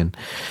living,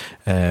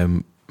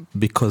 and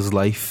because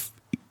life,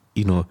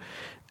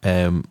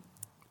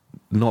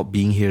 not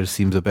being here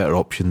seems a better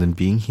option than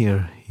being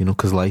here,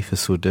 because life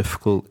is so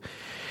difficult.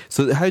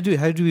 So how do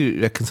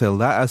we reconcile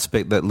that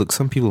aspect that, look,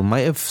 some people might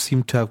have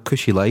seemed to have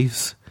cushy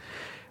lives,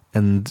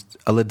 and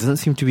Allah doesn't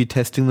seem to be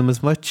testing them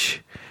as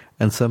much,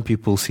 and some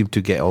people seem to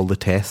get all the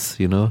tests,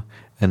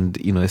 and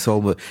it's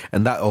all,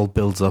 and that all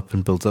builds up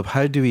and builds up.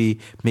 How do we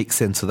make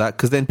sense of that?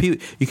 Because then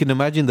you can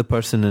imagine the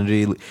person,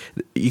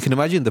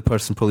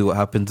 probably what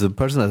happens. The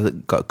person that's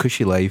got a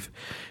cushy life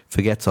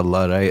forgets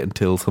Allah, right,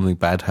 until something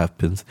bad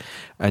happens,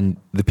 and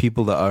the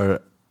people that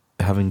are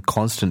having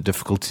constant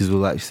difficulties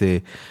will actually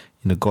say,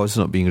 God's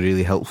not being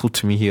really helpful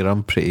to me here.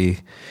 I'm pretty,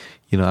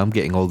 I'm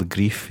getting all the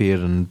grief here,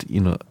 and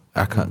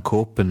I can't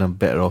cope, and I'm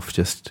better off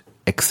just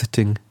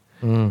exiting.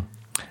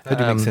 How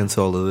do you make sense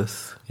of all of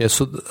this? Yeah,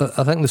 so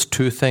I think there's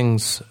two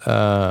things.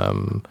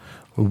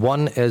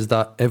 One is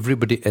that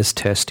everybody is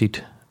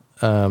tested,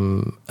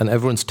 and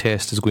everyone's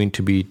test is going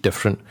to be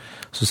different.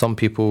 So some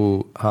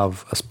people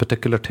have a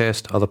particular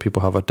test, other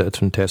people have a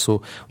different test.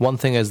 So one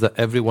thing is that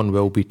everyone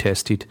will be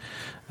tested.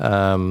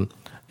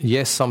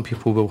 Yes, some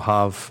people will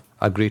have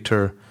a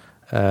greater,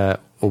 or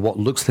what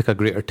looks like a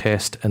greater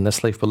test in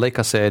this life, but like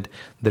I said,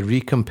 the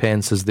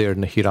recompense is there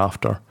in the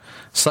hereafter,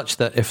 such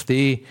that if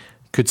they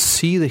could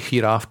see the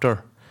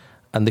hereafter,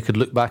 and they could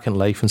look back in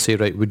life and say,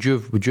 right, would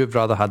you have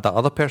rather had that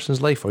other person's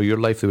life or your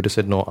life? They would have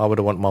said, no, I would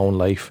have wanted my own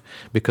life.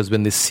 Because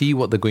when they see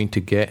what they're going to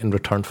get in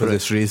return for it,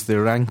 it's raised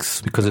their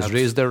ranks. Because perhaps. It's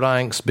raised their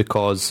ranks.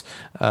 Because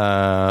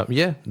the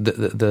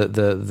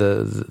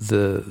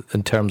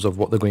in terms of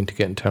what they're going to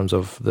get in terms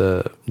of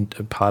the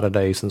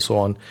paradise and so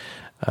on,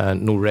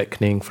 no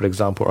reckoning, for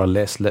example, or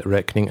less lit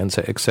reckoning,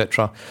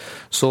 etc.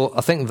 So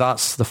I think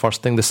that's the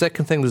first thing. The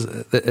second thing is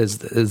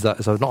that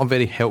it's not a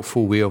very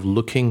helpful way of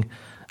looking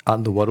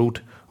at the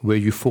world, where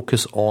you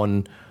focus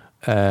on,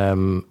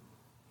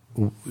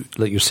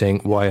 like you're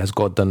saying, why has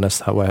God done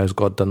this? Why has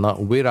God done that?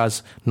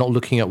 Whereas not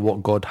looking at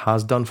what God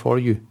has done for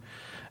you.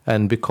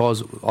 And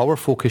because our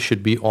focus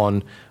should be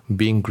on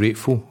being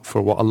grateful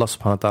for what Allah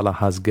subhanahu wa ta'ala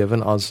has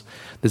given us.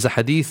 There's a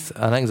hadith,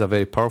 I think it's a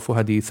very powerful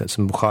hadith, it's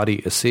in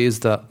Bukhari. It says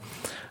that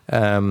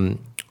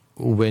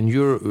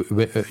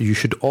you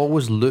should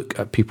always look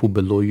at people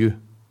below you,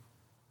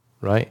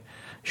 right?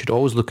 You should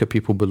always look at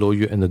people below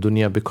you in the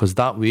dunya, because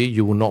that way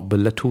you will not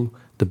belittle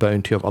the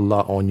bounty of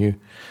Allah on you.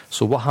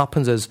 So what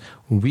happens is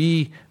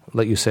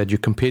like you said, you're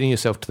comparing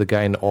yourself to the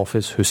guy in the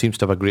office who seems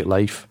to have a great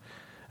life.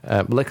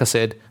 Like I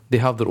said, they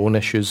have their own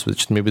issues,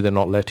 which maybe they're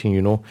not letting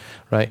you know,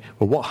 right?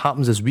 But what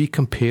happens is we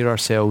compare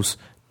ourselves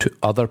to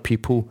other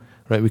people,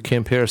 right? We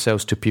compare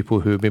ourselves to people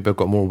who maybe have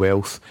got more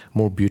wealth,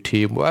 more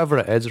beauty, whatever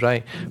it is,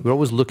 right? We're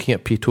always looking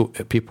at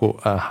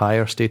people at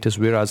higher status,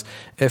 whereas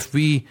if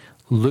we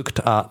looked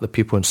at the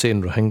people in, say,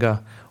 in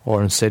Rohingya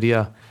or in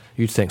Syria,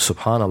 you'd think,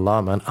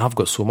 subhanallah, man, I've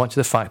got so much.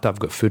 The fact I've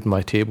got food on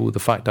my table, the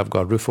fact I've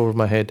got a roof over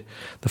my head,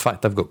 the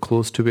fact I've got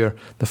clothes to wear,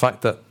 the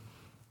fact that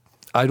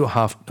I don't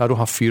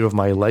have fear of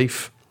my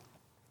life.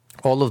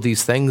 All of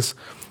these things,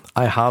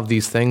 I have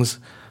these things.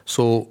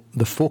 So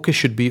the focus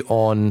should be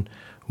on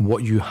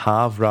what you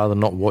have rather than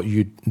not what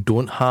you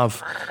don't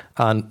have.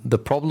 And the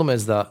problem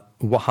is that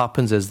what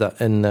happens is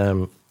that in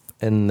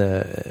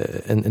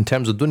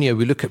terms of dunya,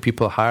 we look at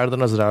people higher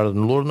than us rather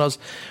than lower than us.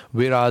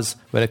 Whereas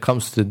when it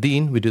comes to the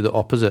deen, we do the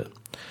opposite.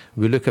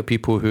 We look at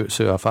people who,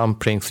 so if I'm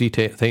praying three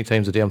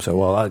times a day, I'm saying,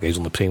 well, that guy's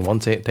only praying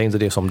times a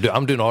day, so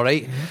I'm doing all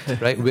right,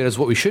 right? Whereas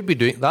what we should be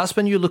doing, that's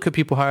when you look at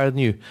people higher than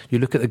you. You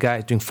look at the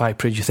guy doing 5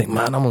 prayers, you think,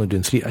 man, I'm only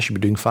doing 3, I should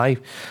be doing 5.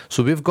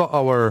 So we've got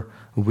our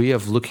way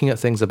of looking at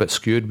things a bit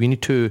skewed. We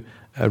need to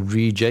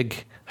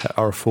rejig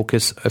our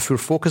focus. If your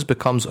focus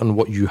becomes on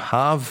what you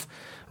have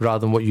rather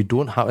than what you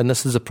don't have, and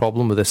this is a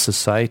problem with this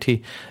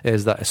society,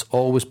 is that it's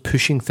always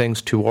pushing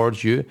things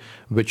towards you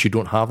which you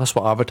don't have. That's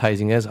what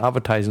advertising is.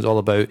 Advertising is all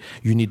about,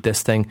 you need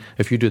this thing.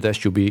 If you do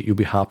this, you'll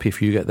be happy.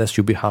 If you get this,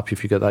 you'll be happy.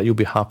 If you get that, you'll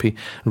be happy.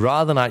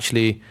 Rather than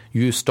actually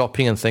you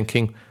stopping and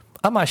thinking,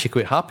 I'm actually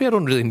quite happy. I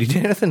don't really need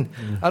anything.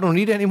 I don't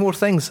need any more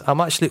things. I'm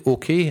actually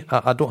okay.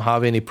 I don't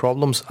have any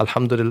problems.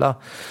 Alhamdulillah.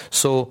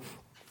 So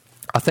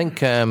I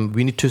think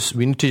we need to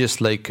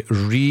just like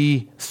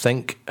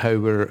rethink how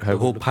the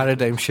whole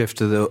paradigm shift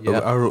to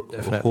our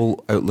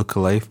whole outlook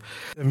of life.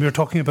 And we were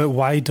talking about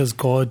why does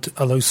God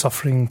allow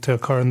suffering to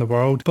occur in the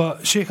world.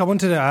 But Sheikh, I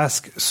wanted to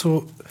ask,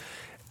 so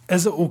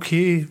is it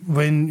okay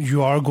when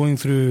you are going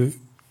through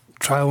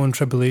trial and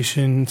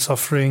tribulation,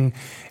 suffering,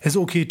 is it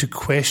okay to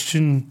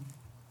question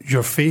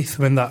your faith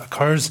when that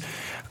occurs?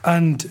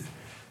 And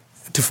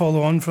to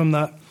follow on from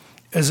that,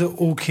 is it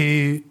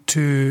okay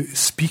to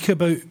speak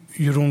about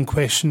your own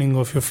questioning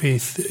of your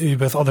faith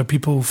with other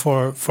people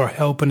for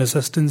help and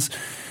assistance?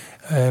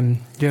 I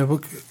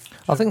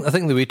think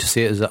the way to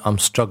say it is that I'm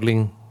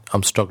struggling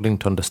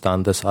to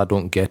understand this. I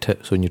don't get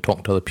it. So when you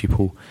talk to other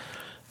people,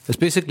 it's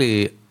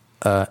basically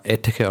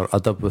etiquette or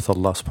adab with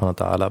Allah subhanahu wa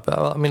ta'ala. But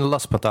I mean, Allah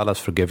subhanahu wa ta'ala is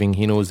forgiving.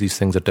 He knows these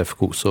things are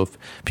difficult. So if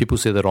people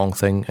say the wrong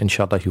thing,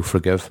 inshallah, He'll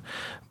forgive.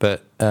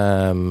 But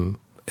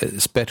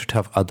it's better to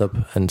have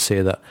adab and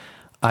say that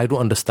I don't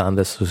understand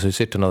this. So you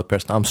say to another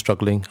person, I'm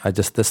struggling.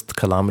 This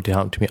calamity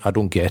happened to me. I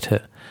don't get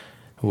it.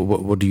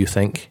 What do you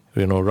think?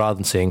 Rather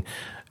than saying,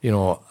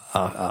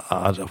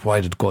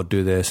 why did God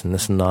do this and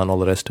this and that and all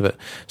the rest of it.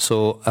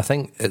 So I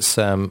think it's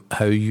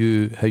how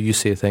you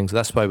say things.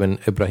 That's why when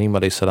Ibrahim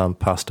alayhi salam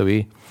passed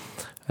away,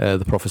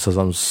 the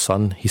Prophet's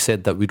son, he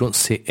said that we don't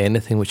say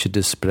anything which is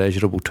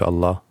displeasurable to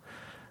Allah.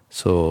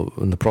 So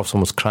when the Prophet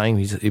was crying,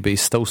 he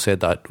still said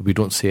that we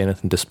don't say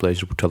anything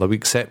displeasurable to Allah. We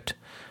accept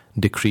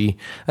decree.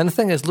 And the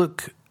thing is,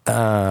 look,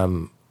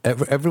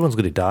 everyone's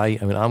going to die.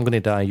 I mean, I'm going to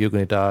die, you're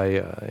going to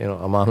die,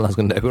 Amanulah's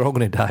going to die, we're all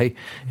going to die.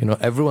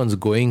 Everyone's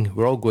going,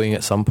 we're all going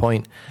at some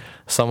point.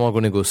 Some are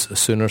going to go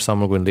sooner,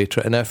 some are going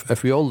later. And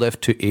if we all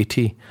live to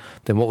 80,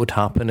 then what would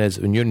happen is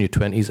when you're in your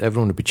 20s,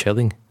 everyone would be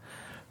chilling.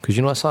 Because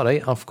it's all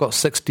right, I've got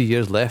 60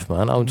 years left,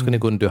 man. I'm just going to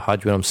go and do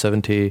Hajj when I'm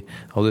 70.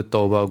 I'll do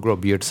Tawbah, I'll grow a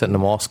beard, sit in the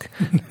mosque.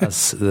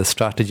 That's the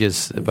strategy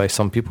is by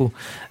some people.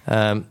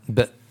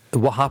 But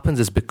what happens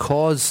is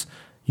because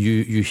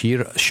you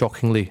hear,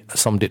 shockingly,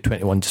 somebody at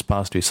 21 just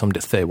passed away, somebody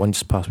at 31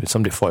 just passed away,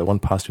 somebody at 41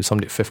 passed away,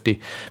 somebody at 50.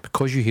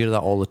 Because you hear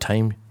that all the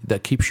time,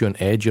 that keeps you on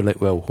edge. You're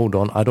like, well, hold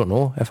on, I don't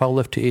know if I'll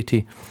live to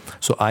 80.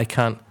 So I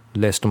can't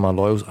lessen my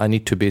laurels. I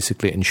need to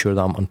basically ensure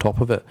that I'm on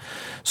top of it.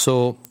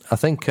 So I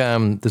think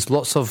there's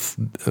lots of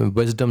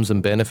wisdoms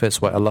and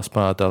benefits why Allah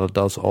subhanahu wa ta'ala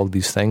does all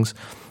these things.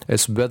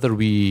 It's whether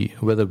we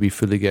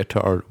fully get it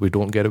or we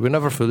don't get it. We're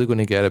never fully going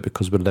to get it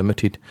because we're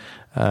limited.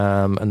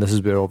 And this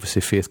is where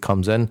obviously faith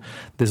comes in.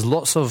 There's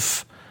lots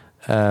of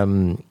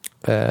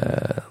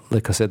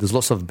like I said, there's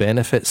lots of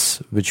benefits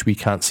which we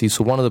can't see.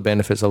 So one of the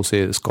benefits I'll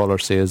say, the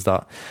scholars say, is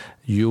that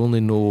you only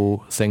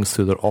know things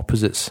through their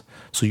opposites.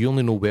 So you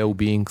only know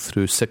well-being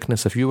through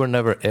sickness. If you were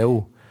never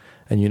ill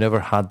and you never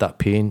had that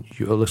pain,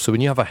 so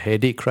when you have a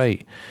headache,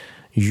 right,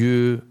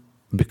 you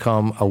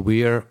become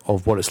aware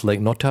of what it's like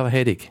not to have a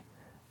headache.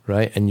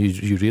 Right, and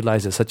you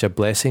realise it's such a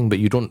blessing, but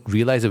you don't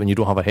realise it when you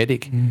don't have a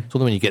headache. So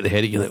then when you get the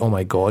headache, you're like, oh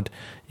my God,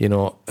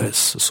 it's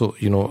so,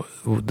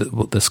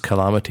 what this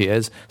calamity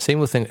is. Same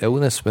with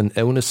illness. When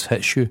illness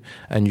hits you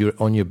and you're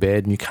on your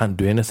bed and you can't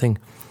do anything,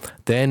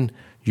 then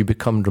you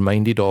become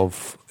reminded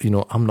of,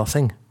 I'm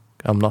nothing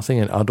and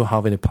I don't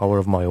have any power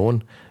of my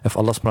own. If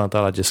Allah subhanahu wa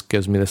ta'ala just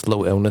gives me this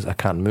little illness, I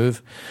can't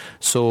move.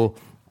 So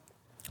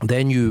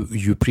then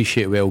you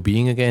appreciate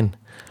well-being again.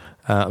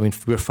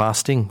 If we're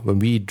fasting, when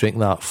we drink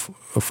that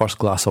first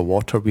glass of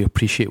water, we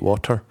appreciate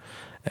water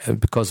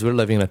because we're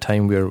living in a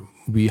time where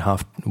we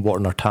have water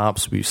in our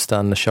taps, we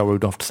stand in the shower, we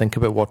don't have to think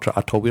about water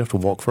at all, we don't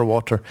have to walk for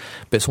water.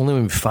 But it's only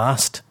when we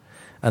fast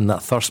and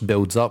that thirst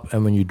builds up,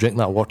 and when you drink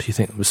that water, you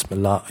think,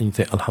 Bismillah, and you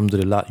think,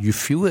 Alhamdulillah, you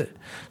feel it.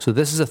 So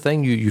this is a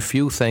thing, you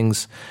feel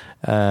things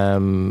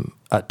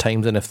at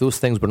times, and if those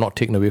things were not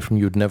taken away from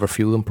you, you'd never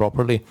feel them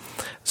properly.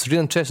 It's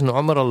really interesting.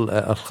 Umar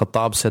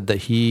al-Khattab said that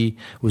he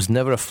was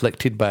never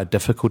afflicted by a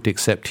difficulty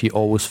except he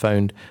always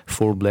found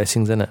 4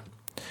 blessings in it.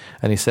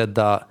 And he said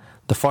that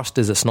the first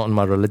is, it's not in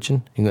my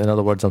religion. In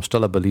other words, I'm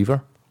still a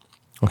believer.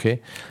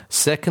 Okay.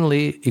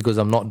 Secondly, he goes,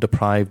 I'm not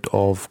deprived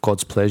of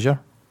God's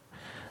pleasure.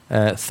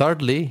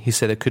 Thirdly, he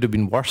said it could have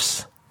been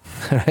worse,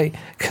 right?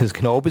 Because it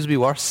can always be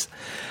worse.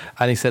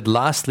 And he said,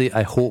 lastly,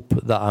 I hope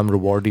that I'm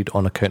rewarded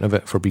on account of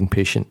it for being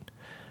patient.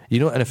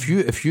 And if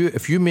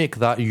you make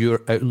that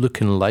your outlook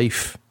in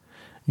life,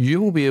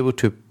 you will be able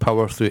to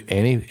power through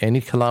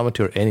any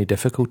calamity or any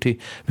difficulty,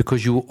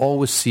 because you will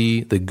always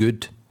see the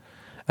good.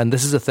 And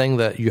this is a thing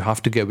that you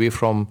have to get away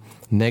from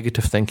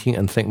negative thinking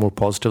and think more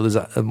positive.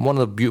 There's one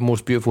of the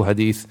most beautiful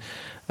hadith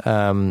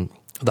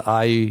that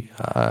I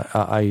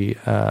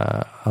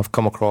have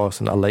come across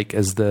and I like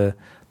is the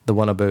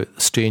one about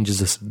strange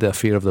is the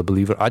affair of the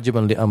believer.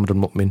 Ajaban li amr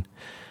al-mu'min.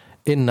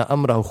 Inna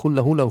amrahu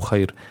khullahu lahu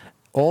khair.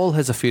 All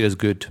his affair is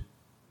good.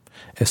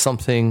 If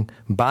something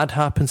bad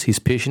happens, he's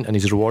patient and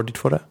he's rewarded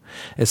for it.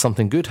 If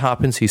something good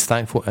happens, he's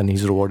thankful and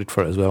he's rewarded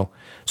for it as well.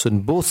 So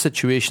in both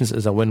situations,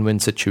 it's a win-win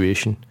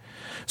situation.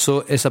 So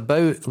it's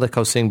about, like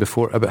I was saying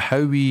before, about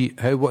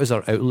what is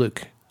our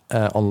outlook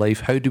on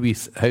life? How do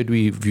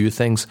we view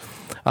things?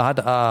 I had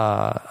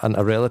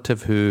a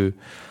relative who,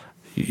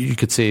 you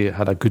could say,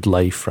 had a good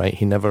life, right?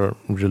 He never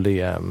really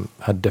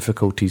had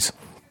difficulties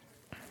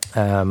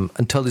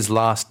until his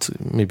last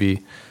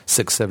maybe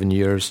 6-7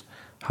 years,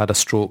 had a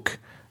stroke,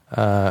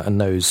 and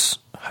now he's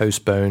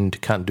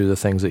housebound, can't do the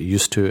things that he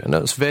used to. And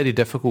it's very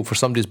difficult for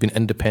somebody who's been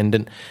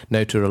independent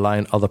now to rely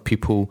on other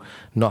people,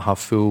 not have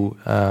full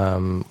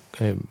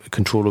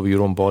control over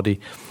your own body.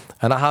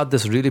 And I had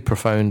this really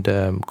profound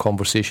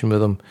conversation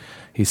with him.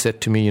 He said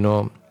to me,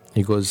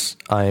 he goes,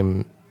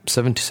 I'm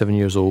 77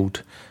 years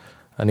old.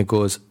 And he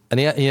goes, and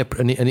he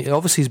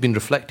obviously he's been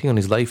reflecting on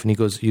his life, and he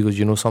goes,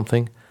 you know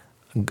something?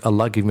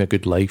 Allah gave me a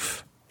good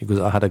life. He goes,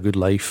 I had a good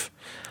life.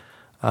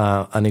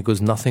 And he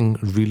goes, nothing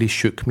really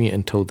shook me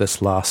until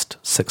this last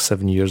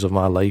 6-7 years of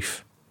my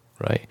life,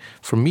 right?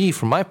 For me,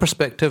 from my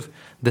perspective,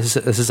 this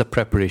is a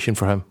preparation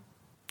for him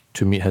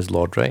to meet his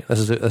Lord, right?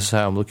 This is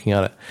how I'm looking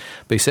at it.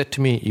 But he said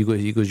to me, he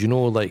goes,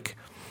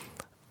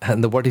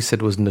 and the word he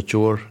said was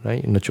najor,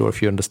 right? Najor,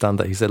 if you understand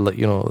that. He said,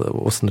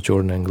 what's najor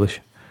in English?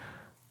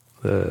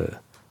 The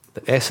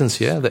essence,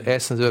 yeah, the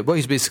essence. Well,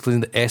 he's basically in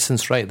the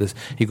essence, right?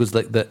 He goes,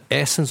 like, the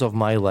essence of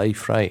my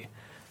life, right?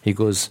 He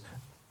goes,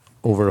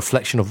 over a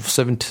reflection of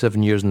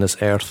 77 years on this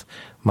earth,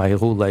 my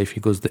whole life, he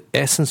goes, the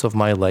essence of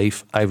my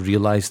life, I've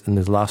realised in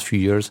the last few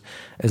years,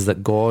 is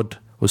that God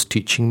was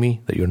teaching me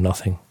that you're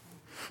nothing.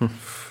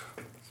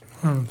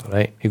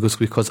 Right? He goes,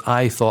 because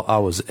I thought I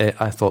was it,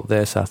 I thought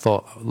this, I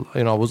thought,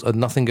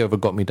 nothing ever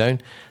got me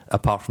down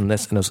apart from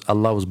this, and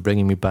Allah was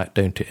bringing me back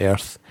down to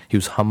earth. He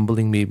was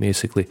humbling me,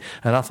 basically.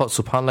 And I thought,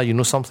 subhanAllah, you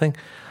know something?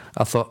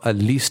 I thought, at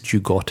least you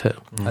got it.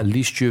 At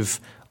least you've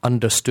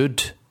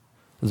understood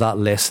that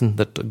lesson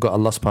that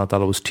Allah subhanahu wa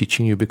ta'ala was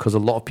teaching you, because a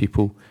lot of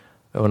people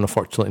will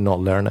unfortunately not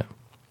learn it.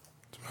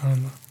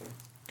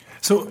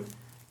 So,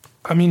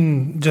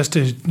 just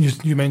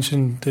you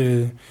mentioned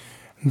the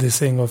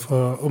saying of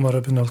Umar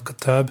ibn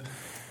al-Khattab.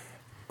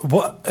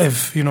 What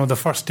if, the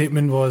first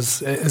statement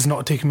was, it is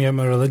not taking me out of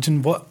my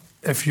religion? What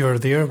if you're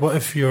there? What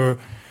if you're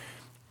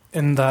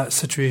in that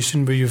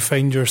situation where you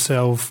find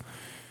yourself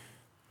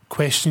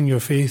questioning your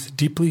faith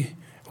deeply?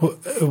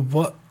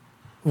 What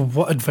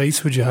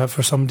advice would you have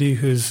for somebody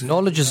who's...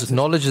 Knowledge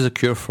is a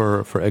cure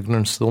for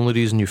ignorance. The only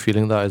reason you're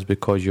feeling that is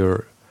because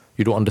you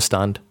don't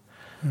understand.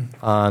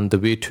 And the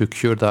way to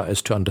cure that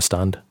is to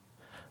understand.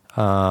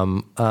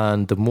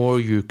 And the more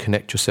you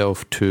connect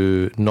yourself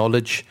to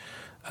knowledge,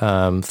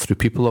 through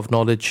people of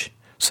knowledge,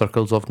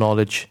 circles of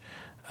knowledge,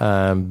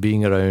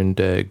 being around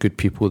good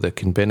people that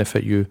can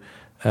benefit you,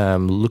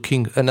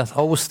 and I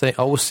always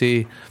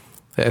say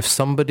If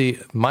somebody,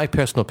 my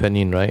personal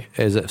opinion, right,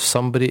 is if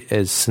somebody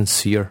is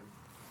sincere,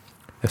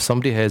 if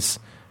somebody has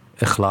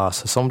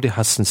ikhlas, if somebody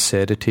has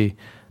sincerity,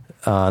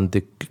 and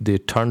they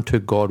turn to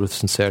God with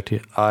sincerity,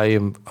 I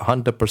am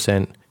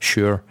 100%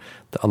 sure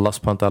that Allah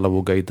subhanahu wa ta'ala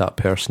will guide that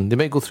person. They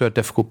might go through a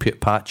difficult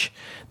patch,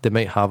 they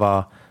might have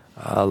a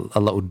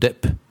little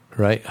dip,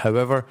 right?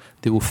 However,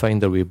 they will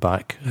find their way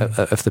back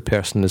if the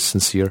person is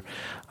sincere.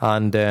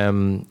 And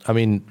I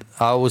mean,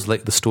 I always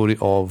like the story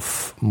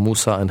of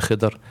Musa and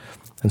Khidr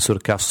in Surah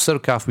Kahf. Surah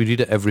Kahf, we read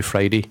it every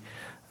Friday.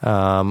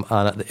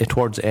 And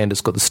towards the end,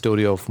 it's got the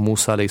story of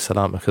Musa alayhi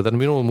salam and Khidr. And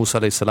we know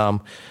Musa alayhi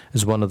salam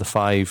is one of the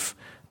 5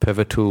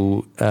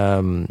 pivotal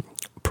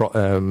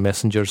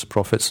messengers,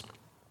 prophets.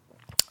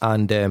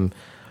 And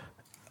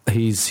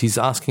he's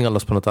asking Allah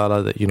subhanahu wa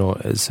ta'ala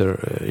that, is there,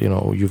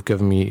 you've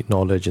given me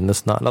knowledge and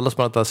this and that. And Allah subhanahu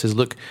wa ta'ala says,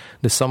 look,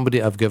 there's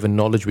somebody I've given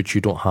knowledge which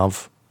you don't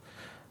have.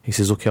 He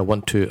says, okay, I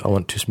want to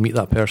meet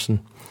that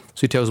person.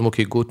 So he tells him,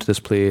 okay, go to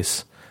this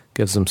place,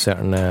 gives them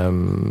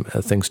certain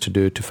things to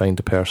do to find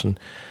the person.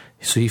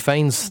 So he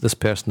finds this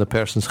person, the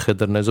person's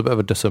Khidr. Now there's a bit of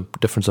a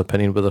difference of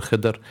opinion whether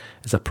Khidr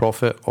is a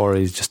prophet or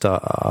he's just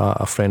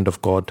a friend of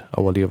God,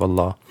 a wali of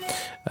Allah.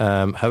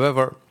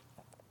 However,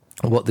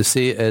 what they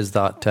say is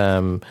that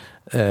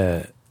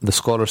the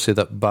scholars say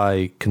that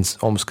by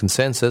almost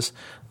consensus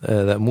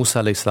that Musa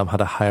alayhi salam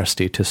had a higher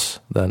status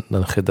than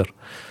Khidr.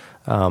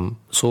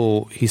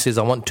 So he says,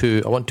 I want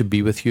to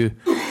be with you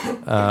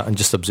and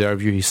just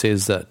observe you. He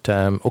says that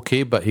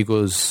okay, but he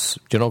goes,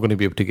 you're not going to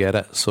be able to get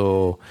it.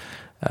 So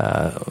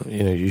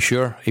you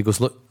sure? He goes,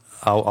 look,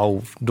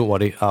 I'll don't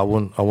worry, I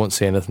won't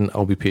say anything.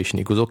 I'll be patient.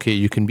 He goes, okay,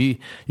 you can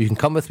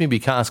come with me, but you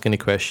can't ask any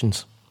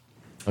questions.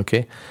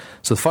 Okay,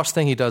 so the first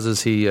thing he does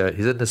is he's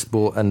in this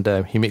boat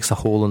and he makes a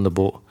hole in the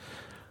boat.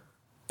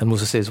 And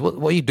Moses says, what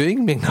are you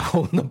doing making a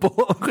hole in the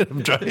boat? I'm going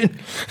to drown.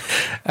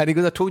 And he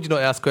goes, I told you not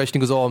to ask questions. He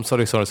goes, oh, I'm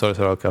sorry.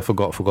 Okay, I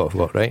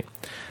forgot, right?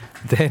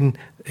 Then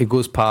he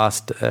goes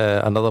past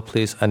another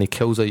place and he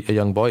kills a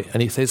young boy.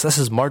 And he says, this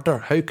is murder.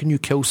 How can you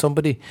kill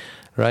somebody?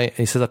 Right? And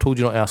he says, I told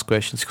you not to ask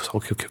questions. He goes,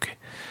 okay.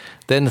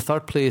 Then the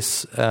third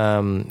place,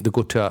 they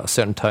go to a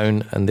certain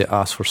town and they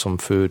ask for some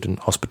food and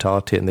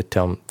hospitality and they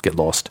tell him, get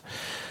lost.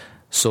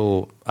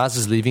 So as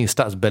he's leaving, he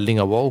starts building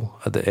a wall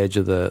at the edge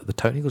of the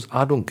town. He goes,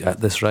 I don't get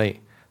this, right?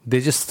 They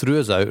just threw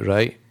us out,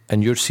 right?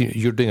 And you're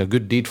doing a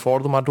good deed for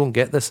them. I don't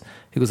get this.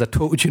 He goes, I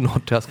told you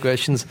not to ask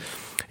questions.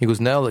 He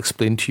goes, now I'll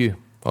explain to you.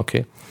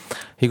 Okay.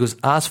 He goes,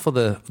 as for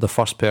the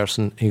first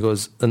person, he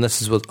goes, and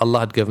this is what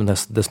Allah had given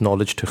this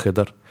knowledge to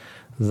Khidr,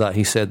 that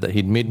he said that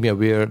he'd made me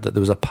aware that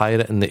there was a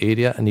pirate in the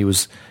area and he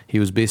was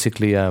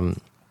basically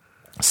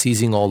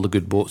seizing all the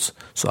good boats.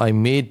 So I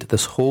made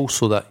this hole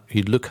so that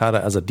he'd look at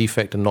it as a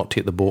defect and not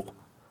take the boat.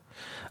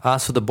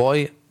 As for the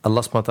boy,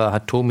 Allah subhanahu wa ta'ala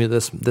had told me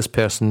this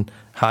person,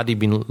 had he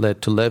been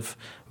led to live,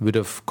 would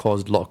have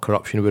caused a lot of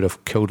corruption, would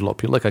have killed a lot of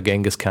people, like a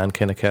Genghis Khan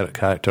kind of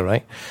character,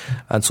 right?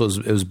 And so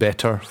it was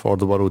better for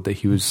the world that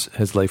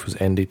his life was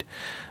ended.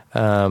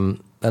 And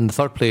the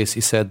third place,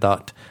 he said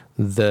that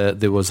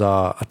there was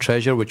a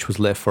treasure which was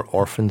left for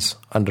orphans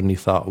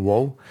underneath that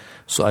wall.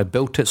 So I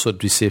built it so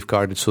it'd be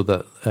safeguarded so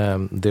that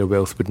their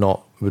wealth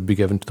would be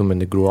given to them when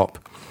they grow up.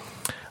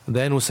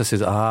 Then Musa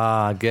says,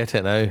 I get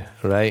it now,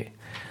 right?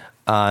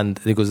 And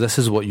he goes, this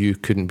is what you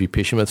couldn't be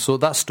patient with. So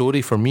that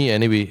story, for me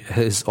anyway,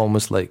 is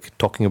almost like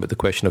talking about the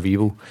question of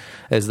evil,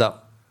 is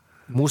that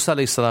Musa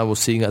alayhi salam was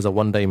seeing it as a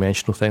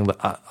one-dimensional thing.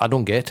 Like, I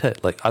don't get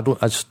it. Like,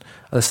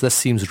 this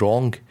seems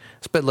wrong.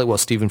 It's a bit like what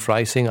Stephen Fry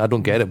is saying. I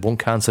don't get it. Bone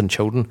cancer in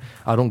children.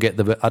 I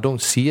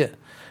don't see it,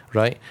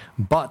 right?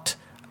 But,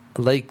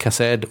 like I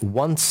said,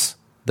 once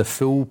the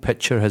full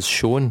picture has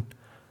shown,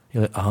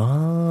 you're like,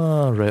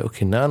 right,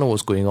 okay, now I know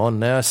what's going on.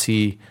 Now I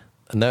see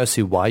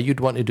why you'd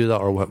want to do that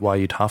or why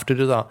you'd have to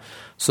do that.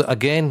 So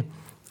again,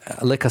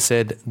 like I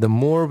said, the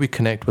more we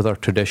connect with our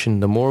tradition,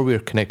 the more we're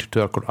connected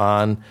to our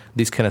Quran,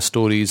 these kind of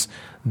stories,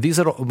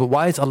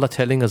 why is Allah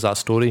telling us that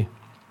story?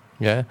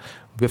 Yeah,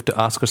 we have to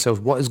ask ourselves,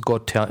 what is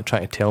God trying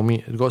to tell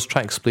me? God's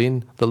trying to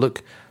explain that,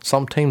 look,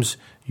 sometimes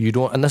you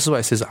don't, and this is why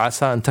it says,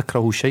 Asa an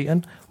takrahu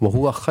shay'an wa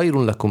huwa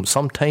khayrun lakum.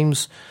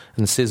 Sometimes,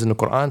 and it says in the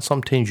Quran,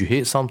 sometimes you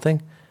hate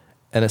something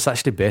and it's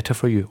actually better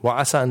for you. Wa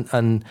asa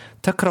an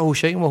takrahu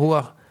shay'an wa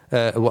huwa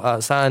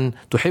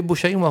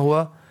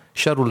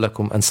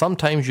and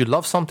sometimes you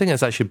love something and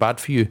it's actually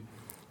bad for you,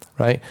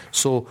 right?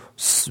 So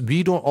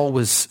we don't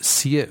always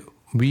see it.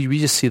 We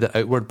just see the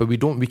outward, but we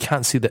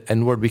can't see the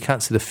inward. We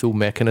can't see the full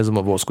mechanism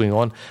of what's going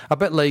on. A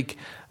bit like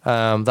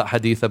that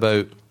hadith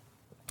about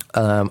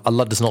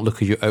Allah does not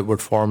look at your outward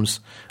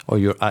forms or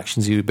your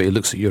actions, but He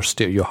looks at your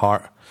state of your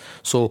heart.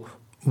 So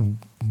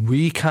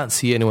I can't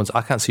see in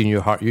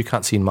your heart, you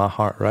can't see in my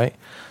heart, right?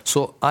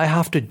 So I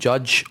have to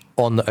judge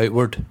on the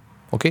outward.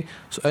 Okay,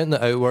 so out in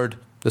the outward,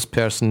 this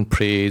person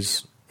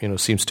prays,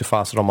 seems to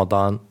fast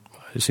Ramadan,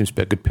 seems to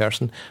be a good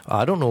person.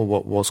 I don't know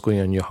what's going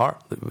on in your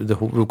heart.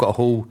 We've got a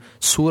whole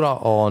surah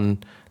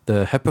on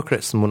the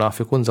hypocrites and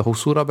munafiquns, a whole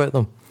surah about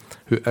them,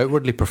 who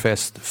outwardly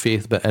professed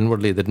faith, but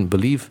inwardly they didn't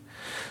believe.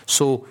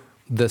 So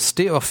the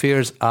state of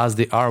affairs as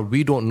they are,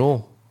 we don't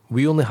know.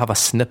 we only have a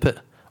snippet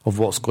of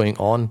what's going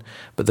on,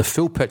 but the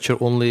full picture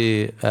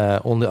only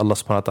Allah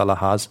subhanahu wa ta'ala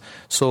has.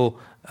 So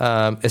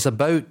it's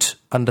about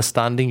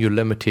understanding your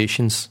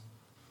limitations.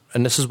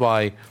 And this is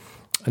why,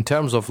 in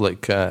terms of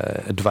like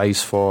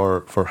advice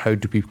for how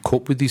do we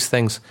cope with these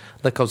things,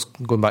 like I was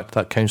going back to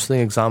that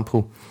counselling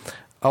example,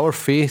 our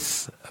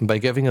faith, by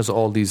giving us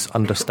all these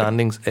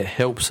understandings, it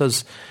helps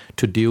us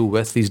to deal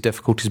with these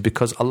difficulties,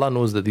 because Allah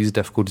knows that these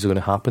difficulties are going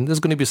to happen. There's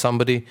going to be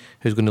somebody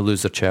who's going to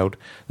lose their child.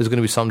 There's going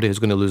to be somebody who's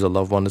going to lose a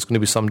loved one. There's going to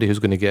be somebody who's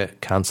going to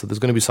get cancer. There's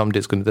going to be somebody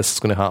this is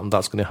going to happen,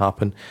 that's going to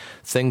happen.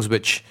 Things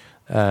which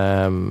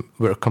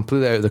were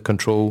completely out of their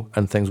control,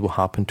 and things will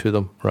happen to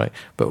them, right?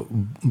 But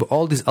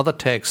all these other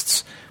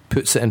texts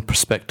puts it in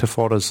perspective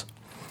for us.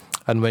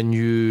 And when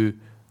you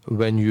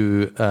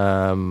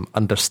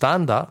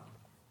understand that,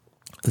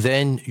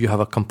 then you have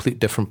a complete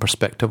different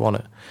perspective on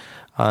it.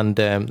 And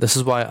this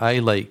is why I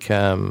like,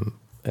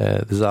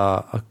 there's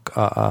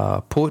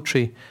a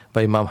poetry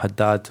by Imam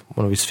Haddad,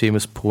 one of his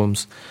famous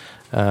poems,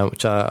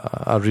 which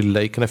I really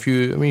like. And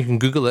you can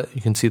Google it,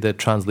 you can see the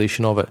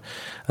translation of it.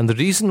 And the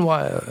reason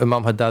why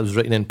Imam Haddad was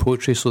written in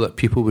poetry, so that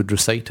people would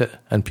recite it,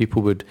 and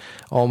people would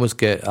almost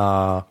get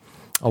a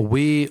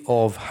way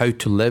of how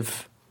to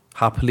live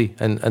happily.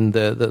 And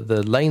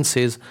the line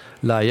says,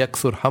 La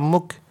yakthur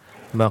hammuk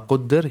ma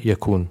quddir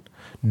yakun.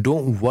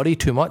 Don't worry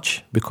too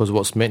much, because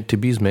what's meant to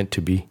be is meant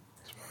to be.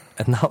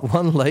 And that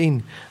one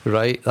line,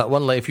 right? That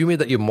one line, if you made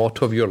that your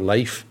motto of your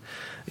life,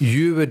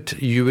 you'd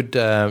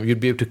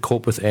be able to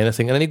cope with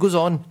anything. And then he goes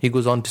on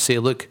to say,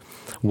 look,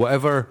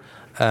 whatever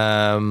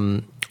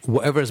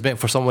is meant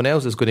for someone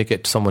else is going to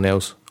get to someone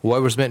else.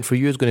 Whatever's meant for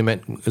you is going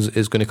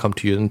to come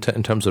to you in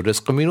terms of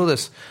rizq. And we know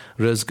this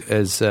rizq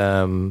is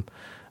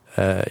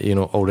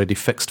already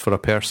fixed for a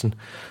person.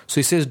 So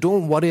he says,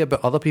 don't worry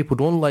about other people.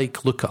 Don't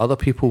look at other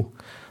people.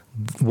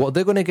 What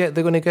they're going to get.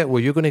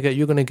 What you're going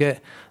to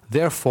get.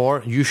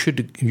 Therefore, you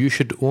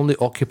should only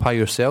occupy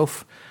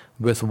yourself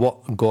with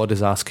what God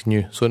is asking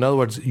you. So in other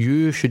words,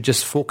 you should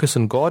just focus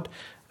on God.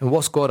 And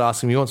what's God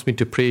asking me? He wants me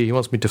to pray. He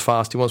wants me to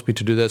fast. He wants me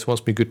to do this. He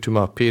wants me good to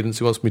my parents.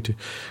 He wants me to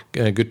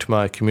good to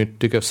my community,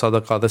 to give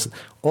sadaqah. This,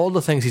 all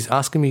the things he's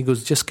asking me, he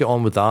goes, just get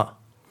on with that.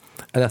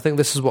 And I think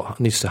this is what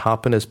needs to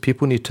happen, is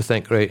people need to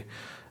think, right,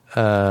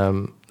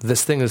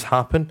 this thing has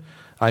happened.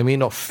 I may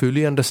not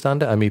fully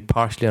understand it. I may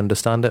partially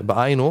understand it. But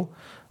I know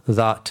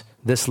that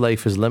this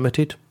life is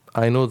limited.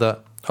 I know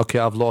that, okay,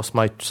 I've lost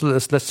my... So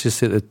let's just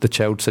say the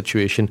child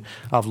situation.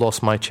 I've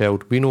lost my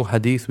child. We know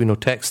hadith, we know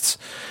texts.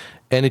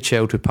 Any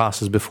child who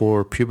passes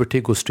before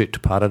puberty goes straight to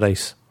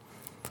paradise.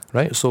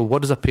 Right? So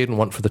what does a parent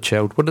want for the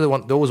child? What do they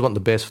want? They always want the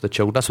best for the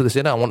child. That's what they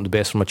say. I want the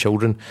best for my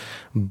children.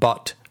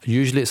 But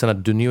usually it's in a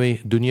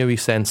dunyawi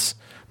sense,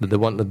 that they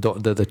want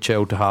the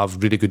child to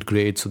have really good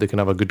grades so they can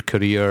have a good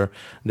career,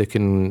 they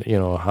can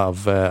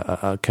have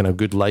a kind of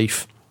good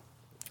life.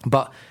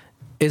 But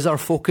is our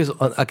focus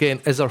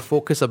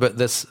about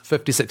this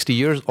 50, 60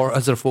 years, or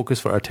is our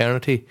focus for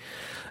eternity?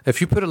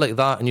 If you put it like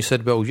that and you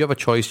said, well, you have a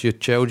choice, your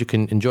child, you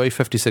can enjoy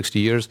 50, 60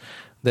 years,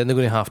 then they're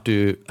going to have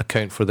to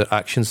account for their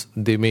actions.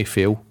 They may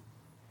fail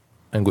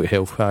and go to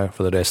hellfire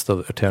for the rest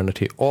of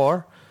eternity.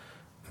 Or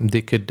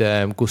they could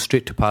go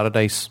straight to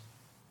paradise.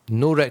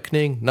 No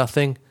reckoning,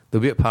 nothing. They'll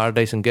be at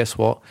paradise, and guess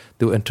what?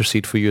 They'll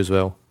intercede for you as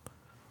well.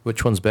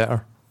 Which one's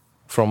better?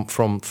 From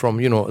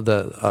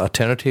the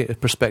eternity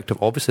perspective,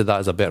 obviously that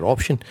is a better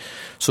option.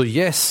 So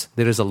yes,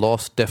 there is a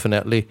loss,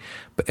 definitely.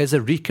 But is there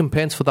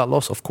recompense for that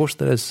loss? Of course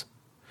there is.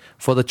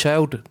 For the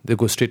child, they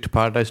go straight to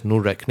paradise, no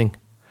reckoning.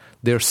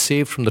 They're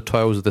saved from the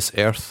toils of this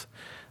earth.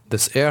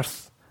 This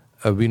earth,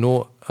 we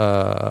know,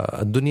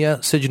 dunya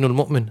sijnul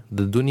mu'min.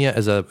 The dunya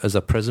is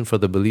a prison for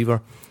the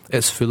believer.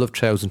 It's full of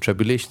trials and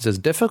tribulations. It's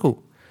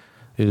difficult.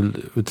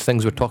 With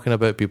things we're talking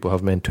about, people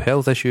have mental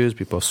health issues,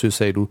 people have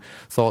suicidal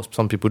thoughts,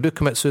 some people do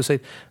commit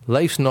suicide.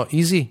 Life's not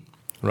easy,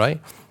 right?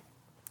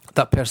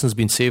 That person's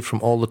been saved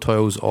from all the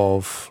toils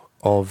of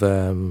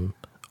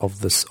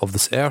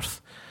this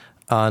earth,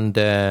 and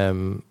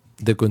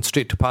they're going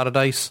straight to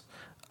paradise,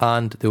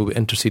 and they will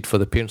intercede for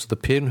the parents. The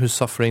parent who's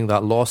suffering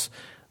that loss,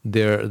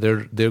 they're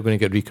going to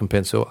get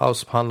recompense. So I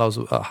was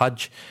at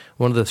Hajj.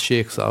 One of the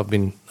sheikhs that I've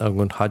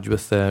gone Hajj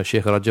with,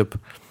 Sheikh Rajab,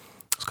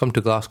 has come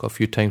to Glasgow a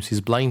few times.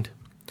 He's blind.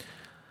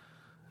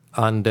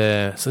 And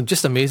so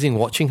just amazing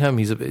watching him.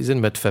 He's in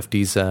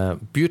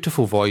mid-50s.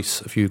 Beautiful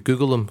voice. If you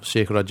Google him,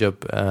 Sheikh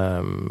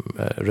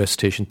Rajab,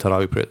 recitation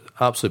Tarawih prayer,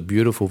 absolute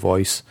beautiful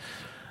voice.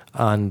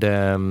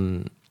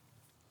 And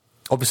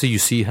obviously you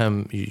see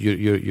him,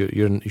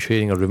 you're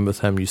sharing a room with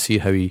him. You see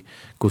how he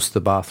goes to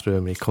the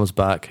bathroom, he comes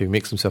back, he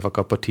makes himself a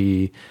cup of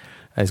tea.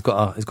 And he's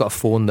got a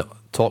phone that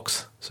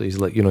talks. So he's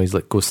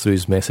goes through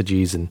his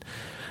messages, and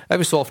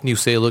every so often you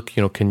say, look,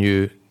 can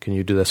you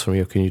do this for me,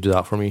 or can you do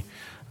that for me?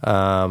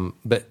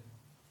 But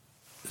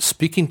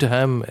speaking to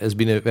him has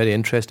been very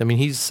interesting. I mean,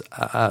 he's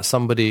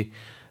somebody,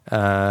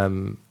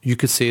 you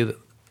could say that,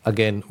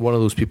 again, one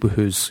of those people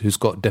who's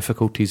got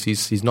difficulties.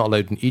 He's not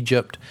allowed in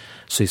Egypt,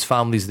 so his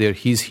family's there.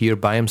 He's here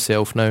by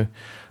himself now.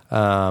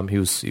 He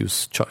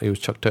was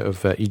chucked out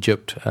of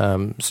Egypt.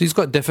 So he's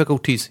got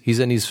difficulties. He's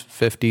in his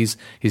 50s.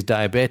 He's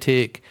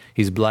diabetic.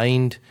 He's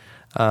blind.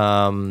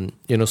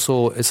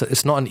 So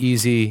it's not an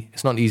easy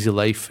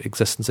life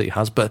existence that he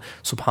has. But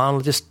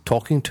subhanAllah, just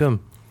talking to him,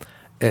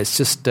 it's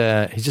just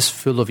he's just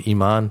full of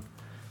iman,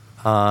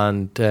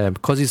 and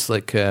because he's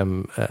like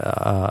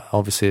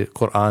obviously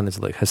Quran is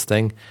like his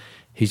thing.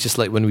 He's just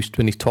like when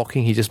he's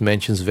talking, he just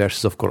mentions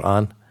verses of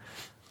Quran,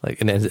 like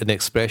an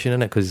expression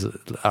in it, because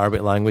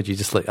Arabic language. He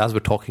just like, as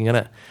we're talking in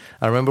it.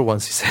 I remember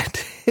once he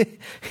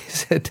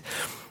said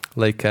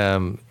like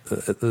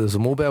there's a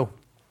mobile.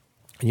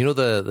 You know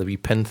the wee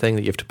pin thing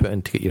that you have to put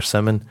in to get your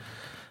SIM in?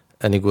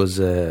 And he goes,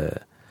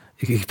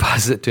 he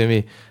passes it to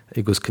me.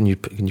 He goes, can you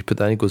put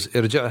that in? He goes,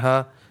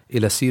 irja'ha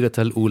ila sirat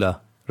al-ula,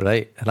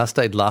 right? And I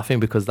started laughing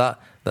because that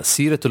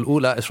sirat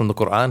al-ula is from the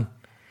Quran.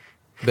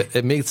 But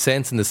it made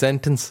sense in the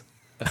sentence.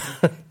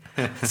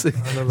 so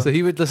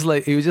he would just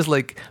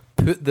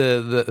put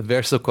the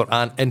verse of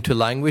Quran into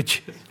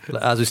language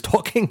as he's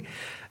talking.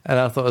 And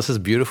I thought, this is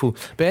beautiful.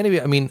 But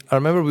anyway, I mean, I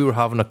remember we were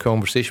having a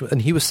conversation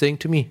and he was saying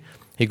to me,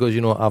 he goes,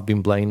 I've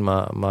been blind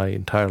my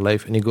entire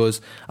life. And he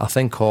goes, I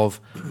think of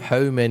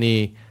how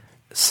many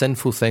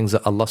sinful things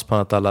that Allah subhanahu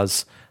wa ta'ala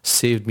has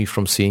saved me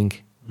from seeing.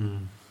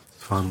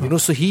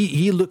 So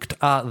he looked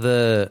at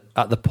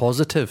the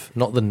positive,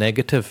 not the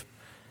negative.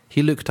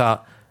 He looked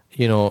at,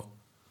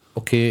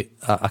 okay,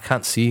 I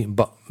can't see,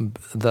 but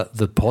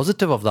the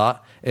positive of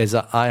that is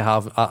that I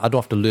don't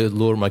have to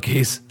lower my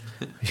gaze.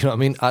 You know what I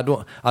mean? I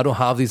don't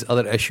have these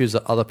other issues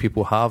that other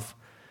people have.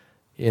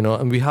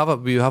 And we have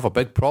a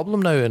big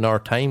problem now in our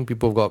time.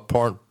 People have got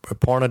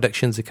porn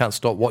addictions. They can't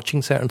stop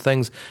watching certain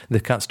things.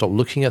 They can't stop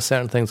looking at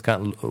certain things.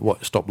 Can't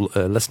stop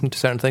listening to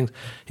certain things.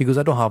 He goes,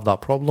 I don't have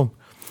that problem.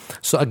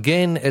 So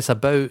again, it's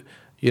about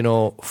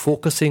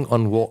focusing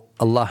on what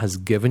Allah has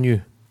given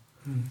you,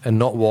 and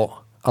not what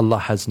Allah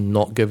has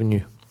not given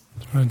you.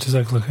 Right,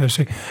 Jazakallah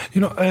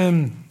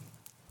khair.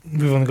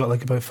 We've only got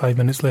like about 5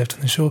 minutes left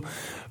in the show,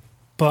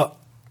 but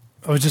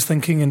I was just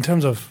thinking in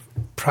terms of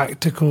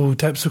practical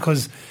tips,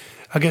 because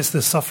I guess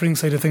the suffering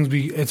side of things,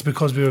 it's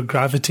because we were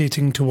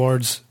gravitating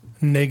towards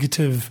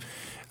negative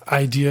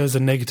ideas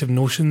and negative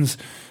notions.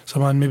 So,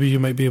 man, maybe you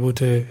might be able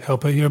to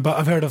help out here. But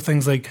I've heard of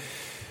things like,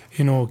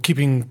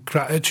 keeping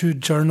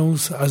gratitude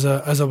journals as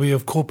a way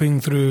of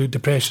coping through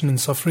depression and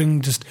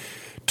suffering, just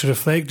to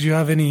reflect. Do you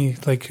have any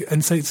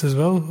insights as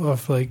well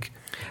of like?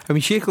 I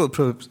mean, Sheikh will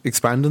probably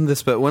expand on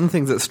this, but one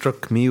thing that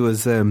struck me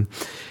was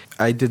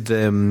I did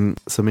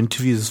some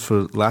interviews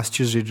for last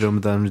year's Radio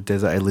Ramadan with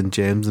Desert Island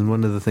Gems, and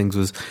one of the things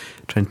was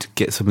trying to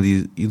get some of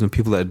these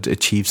people that had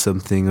achieved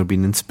something or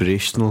been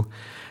inspirational.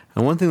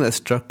 And one thing that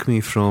struck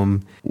me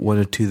from one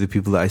or two of the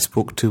people that I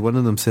spoke to, one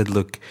of them said,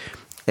 look,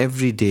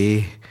 every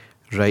day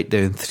write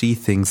down 3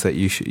 things that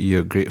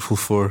you're grateful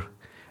for,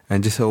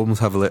 and just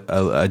almost have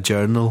a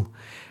journal.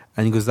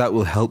 And he goes, that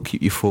will help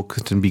keep you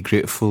focused and be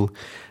grateful.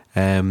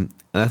 And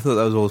I thought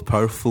that was always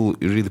powerful,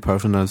 really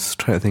powerful. And I was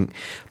trying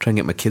to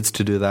get my kids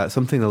to do that,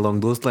 something along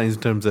those lines.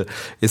 In terms of,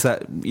 is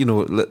that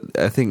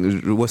I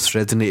think what's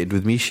resonated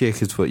with me,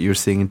 Sheikh, is what you're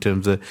saying in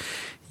terms of,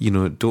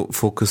 don't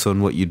focus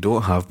on what you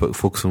don't have, but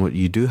focus on what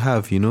you do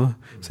have.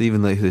 So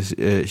even like this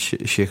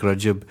Sheikh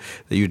Rajab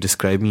that you're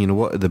describing,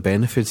 what are the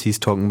benefits he's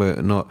talking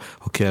about? Not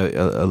okay,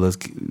 Allah's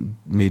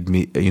made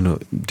me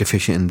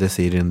deficient in this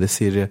area and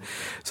this area.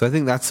 So I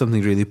think that's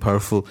something really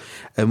powerful.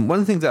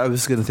 One thing that I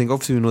was going to think,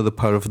 obviously we know the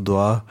power of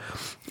dua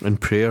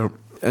and prayer.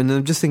 And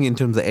I'm just thinking in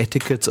terms of the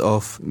etiquette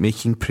of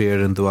making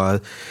prayer and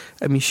dua.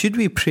 I mean, should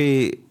we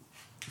pray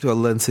to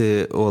Allah and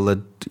say, oh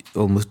Allah,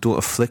 almost don't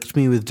afflict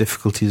me with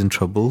difficulties and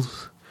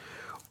troubles?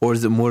 Or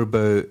is it more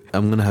about,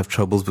 I'm going to have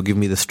troubles, but give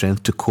me the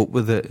strength to cope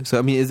with it? So,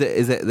 I mean, is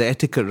it the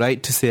etiquette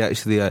right to say,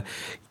 actually,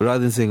 rather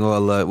than saying, oh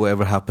Allah,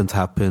 whatever happens,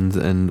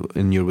 and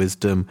in your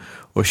wisdom,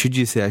 or should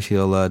you say, actually,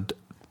 Allah,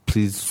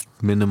 please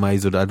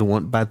minimize, or I don't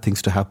want bad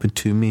things to happen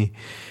to me?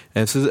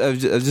 So I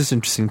was just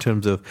interested in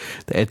terms of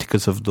the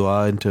etiquette of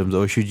dua, in terms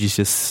of, or should you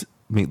just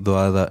make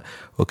dua that,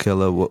 okay,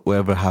 Allah,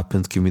 whatever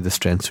happens, give me the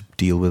strength to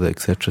deal with it,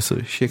 etc.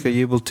 So, Sheikh, are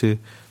you able to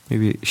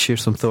maybe share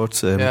some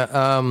thoughts?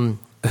 And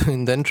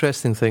the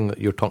interesting thing that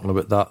you're talking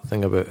about, that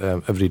thing about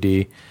every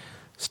day,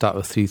 start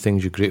with 3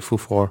 things you're grateful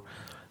for.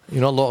 A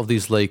lot of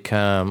these life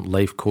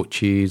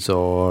coaches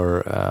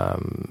or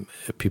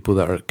people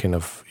that are kind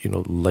of,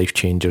 life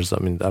changers. I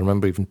mean, I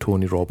remember even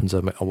Tony Robbins,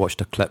 I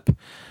watched a clip,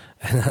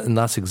 and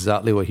that's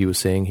exactly what he was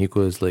saying. He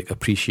goes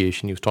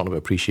appreciation. He was talking about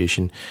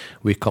appreciation.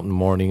 Wake up in the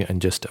morning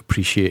and just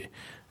appreciate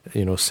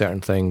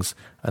certain things.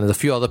 And there's a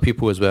few other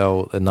people as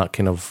well in that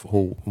kind of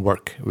whole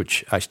work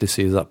which actually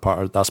says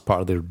that's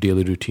part of their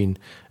daily routine.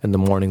 In the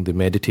morning they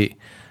meditate.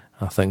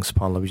 I think,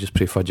 subhanAllah, we just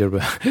pray Fajr,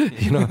 but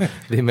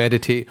they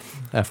meditate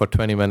for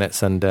 20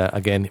 minutes, and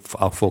again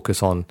I'll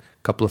focus on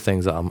a couple of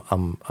things that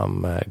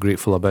I'm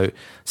grateful about.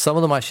 Some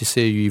of them actually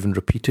say you even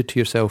repeat it to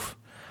yourself,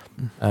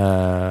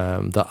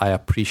 that I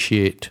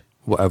appreciate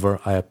whatever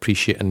I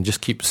appreciate, and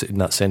just keep saying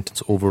that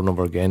sentence over and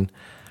over again,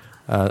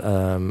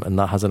 and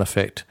that has an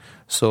effect.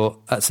 So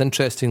it's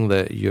interesting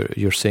that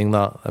you're saying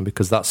that,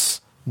 because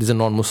that's these are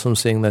non-Muslims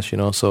saying this,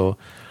 so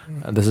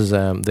this is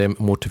them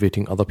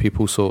motivating other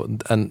people. So,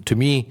 and to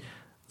me,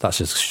 that's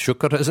just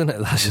shukr, isn't it?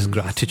 That's just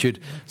gratitude,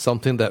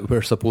 something that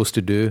we're supposed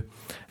to do.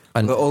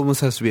 And it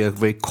almost has to be a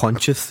very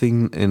conscious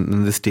thing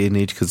in this day and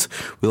age, because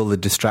with all the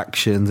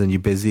distractions and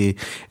you're busy,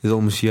 it's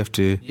almost you have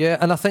to. Yeah,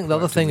 and I think the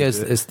other thing is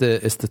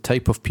the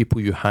type of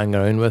people you hang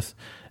around with.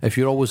 If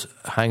you're always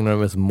hanging around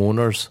with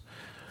moaners,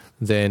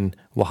 then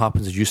what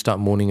happens is you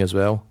start moaning as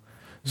well.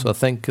 So I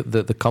think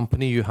that the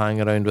company you hang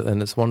around with,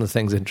 and it's one of the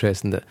things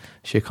interesting that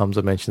Sheikh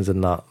Hamza mentions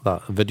in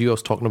that video I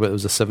was talking about, it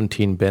was the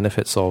 17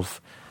 benefits of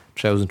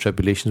trials and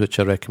tribulations, which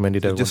I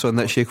recommended. So just on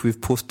that, Sheikh, we've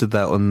posted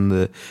that on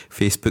the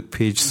Facebook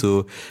page.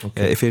 So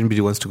if anybody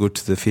wants to go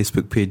to the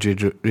Facebook page,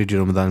 Radio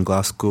Ramadan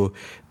Glasgow,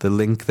 the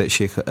link that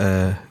Sheikh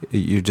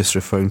you're just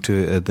referring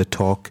to, the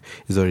talk,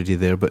 is already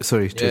there. But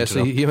sorry to interrupt.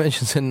 So he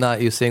mentions in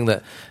that, he's saying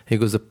that he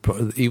goes,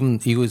 even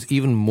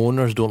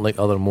moaners don't like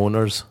other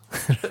moaners.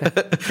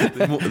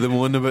 They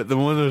moan about the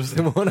moaners.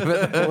 They moan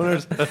about the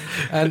moaners.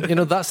 And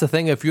that's the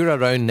thing, if you're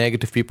around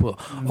negative people,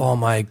 oh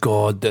my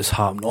God, this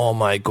happened, oh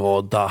my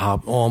God, that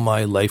happened, oh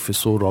my life is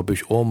so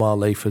rubbish, oh my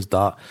life is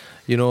that,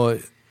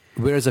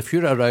 whereas if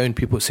you're around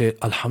people say,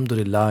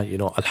 Alhamdulillah,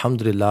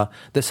 Alhamdulillah,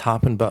 this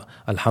happened, but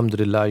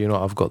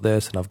Alhamdulillah, I've got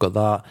this and I've got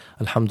that,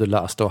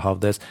 Alhamdulillah, I still have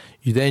this.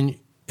 It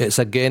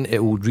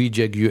will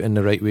rejig you in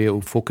the right way. It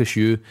will focus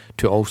you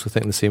to also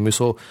think the same way.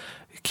 So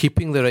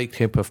keeping the right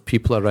type of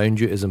people around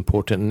you is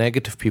important.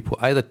 Negative people,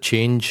 either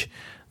change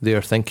their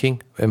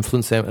thinking,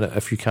 influence them, and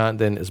if you can't,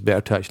 then it's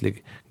better to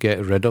actually get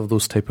rid of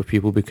those type of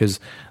people, because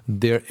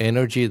their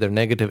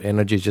negative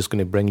energy is just going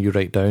to bring you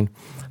right down.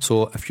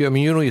 So if you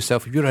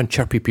yourself, if you're around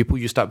chirpy people,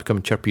 you start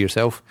becoming chirpy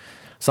yourself.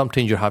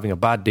 Sometimes you're having a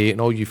bad day and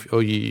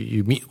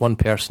you meet one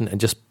person and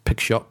just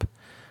picks you up,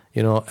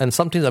 and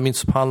sometimes,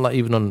 subhanAllah,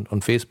 even on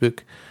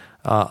Facebook,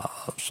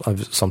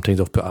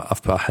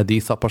 I've put a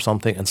hadith up or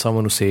something, and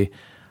someone will say,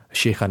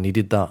 Sheikh, I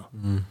needed that.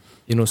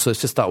 So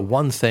it's just that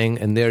one thing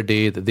in their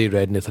day that they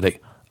read, and they're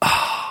like,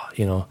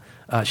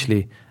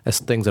 actually,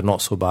 things are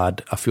not so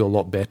bad. I feel a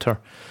lot better.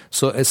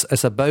 So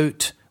it's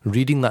about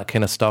reading that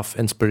kind of stuff,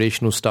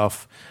 inspirational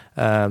stuff.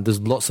 There's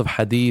lots of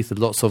hadith,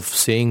 lots of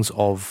sayings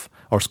of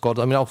our scholars.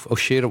 I'll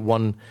share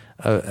one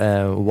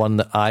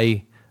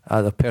that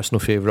a personal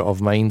favourite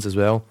of mine as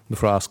well,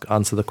 before I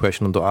answer the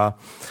question on dua.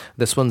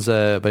 This one's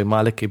by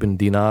Malik ibn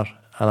Dinar,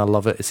 and I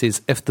love it. It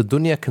says, if the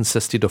dunya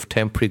consisted of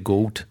temporary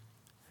gold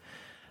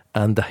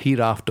and the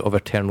hereafter of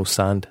eternal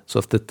sand. So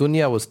if the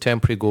dunya was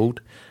temporary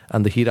gold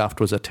and the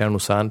hereafter was eternal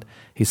sand,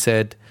 he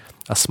said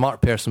a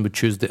smart person would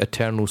choose the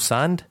eternal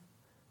sand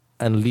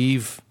and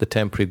leave the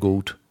temporary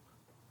gold.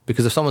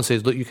 Because if someone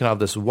says, look, you can have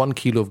this 1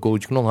 kilo of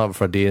gold, you can only have it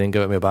for a day and then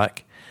give it me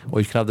back, or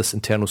you can have this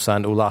eternal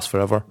sand, it will last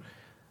forever.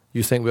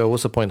 You think, well,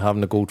 what's the point in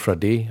having the gold for a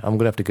day? I'm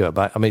going to have to give it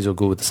back. I may as well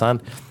go with the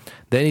sand.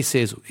 Then he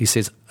says,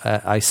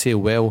 I say,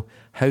 well,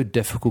 how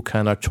difficult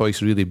can our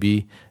choice really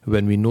be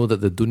when we know that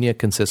the dunya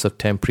consists of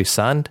temporary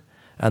sand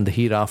and the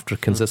hereafter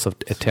consists of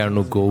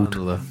eternal gold?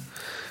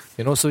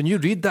 So when you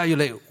read that, you're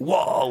like,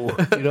 whoa,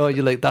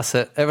 you're like, that's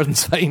it,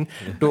 everything's fine,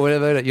 don't worry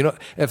about it.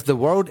 If the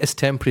world is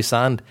temporary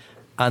sand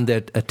and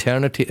the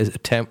eternity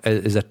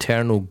is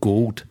eternal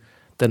gold,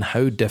 then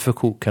how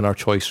difficult can our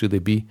choice really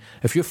be?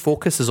 If your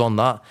focus is on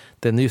that,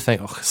 then you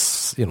think,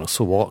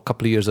 so what? A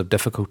couple of years of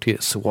difficulty,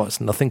 so what?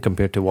 It's nothing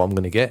compared to what I'm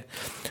going to get.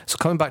 So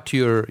coming back to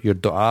your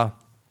dua,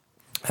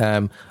 I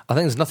think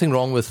there's nothing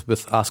wrong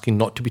with asking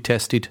not to be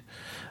tested.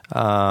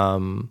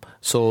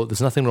 So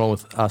there's nothing wrong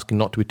with asking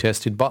not to be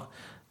tested, but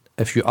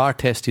if you are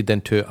tested,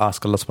 then to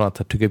ask Allah subhanahu wa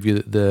ta'ala to give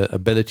you the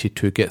ability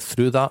to get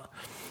through that,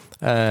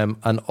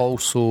 and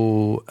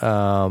also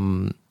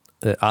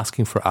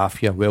asking for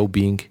afiyah,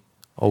 well-being,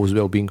 always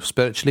well-being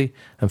spiritually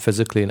and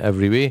physically in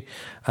every way.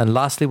 And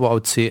lastly, what I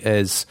would say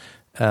is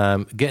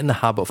get in the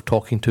habit of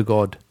talking to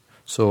God.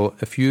 So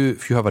if you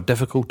have a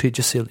difficulty,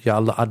 just say, Ya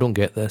Allah, I don't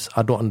get this,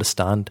 I don't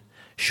understand,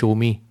 show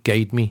me,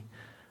 guide me.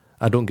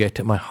 I don't get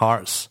it. My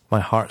heart's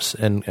perplexed.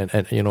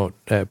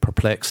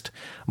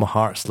 My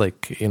heart's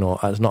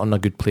it's not in a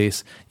good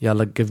place. Ya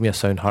Allah, give me a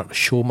sound heart.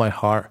 Show my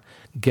heart.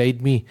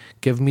 Guide me.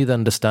 Give me the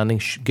understanding.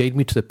 Guide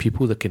me to the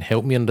people that can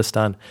help me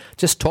understand.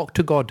 Just talk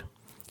to God.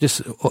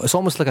 It's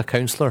almost like a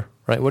counsellor,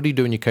 right? What do you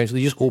do when you counsel?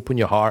 You just open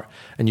your heart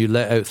and you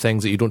let out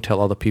things that you don't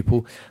tell other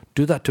people.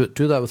 Do that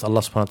with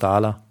Allah subhanahu wa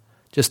ta'ala.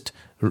 Just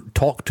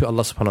talk to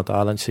Allah subhanahu wa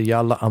ta'ala and say, Ya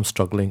Allah, I'm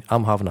struggling.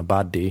 I'm having a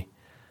bad day.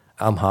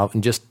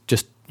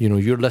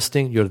 You're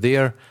listening, you're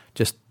there,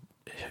 just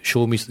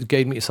show me,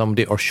 guide me to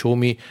somebody, or show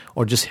me,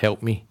 or just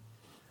help me.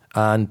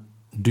 And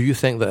do you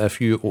think that if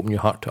you open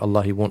your heart to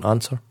Allah, He won't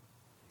answer?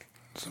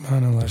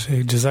 SubhanAllah,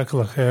 Shaykh.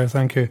 Jazakallah khair.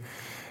 Thank you.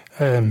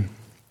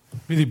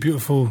 Really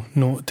beautiful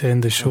note to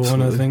end the show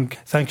on, I think.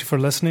 Thank you for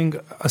listening.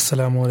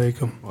 Assalamu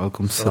alaikum.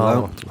 Welcome.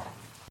 Salam.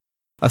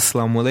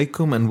 Assalamu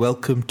alaikum and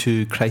welcome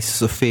to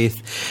Crisis of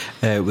Faith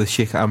with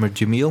Sheikh Amr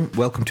Jamil.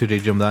 Welcome to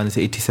Radio Ramadan. It's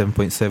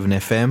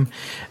 87.7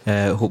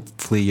 FM.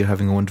 Hopefully you're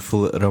having a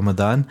wonderful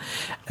Ramadan.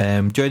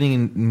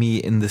 Joining me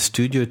in the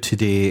studio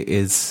today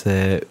is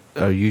my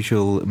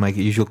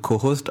usual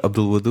co-host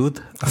Abdul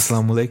Wadud.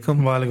 Assalamu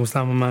alaikum. Wa alaikum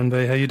assalam, man.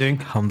 How you doing?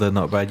 Alhamdulillah,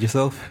 not bad.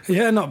 Yourself?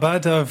 Yeah, not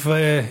bad.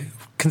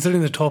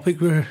 Considering the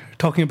topic we're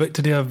talking about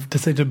today, I've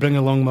decided to bring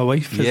along my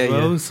wife as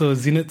well. Yeah. So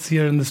Zinat's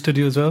here in the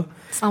studio as well.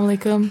 Assalamu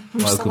alaikum.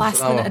 Just a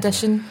last minute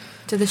addition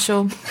to the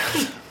show.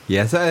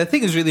 Yes, I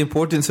think it's really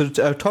important. So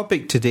our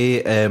topic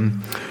today,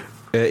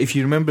 if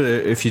you remember,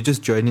 if you're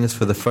just joining us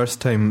for the first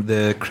time,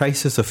 the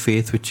Crisis of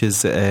Faith, which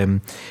is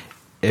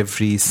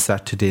every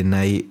Saturday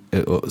night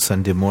or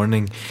Sunday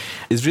morning,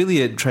 is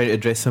really trying to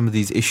address some of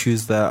these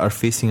issues that are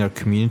facing our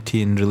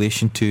community in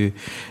relation to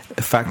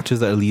factors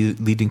that are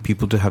leading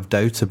people to have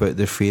doubts about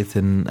their faith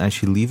and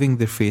actually leaving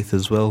their faith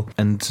as well.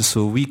 And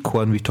so week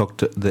one we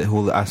talked the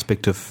whole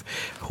aspect of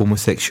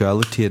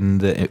homosexuality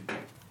and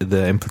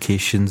the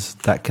implications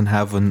that can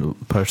have on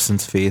a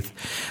person's faith.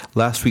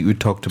 Last week we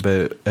talked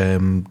about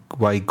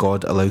why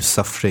God allows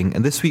suffering,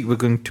 and this week we're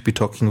going to be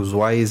talking about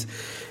why is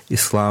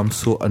Islam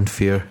so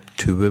unfair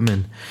to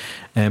women.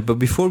 But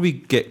before we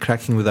get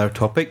cracking with our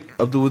topic,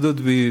 Abdul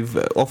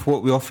Wadud,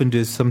 what we often do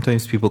is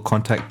sometimes people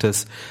contact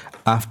us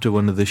after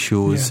one of the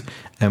shows,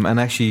 and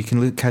actually you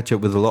can catch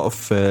up with a lot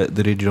of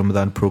the Radio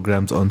Ramadan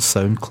programs on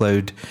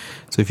SoundCloud.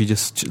 So if you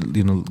just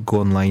go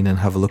online and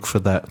have a look for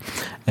that.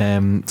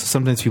 So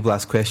sometimes people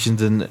ask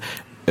questions, and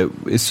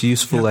it's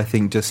useful, I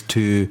think, just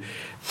to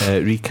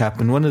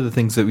recap. And one of the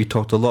things that we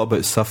talked a lot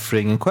about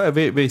suffering, and quite a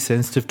very, very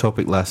sensitive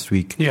topic last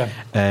week.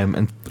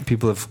 And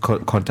people have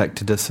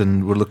contacted us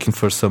and we're looking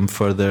for some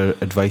further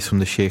advice from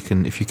the Sheikh,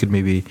 and if you could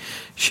maybe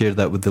share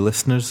that with the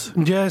listeners.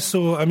 Yeah,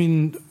 so I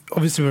mean,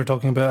 obviously we were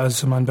talking about, as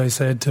Saman Bhai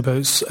said,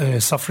 about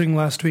suffering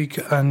last week,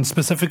 and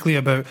specifically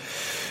about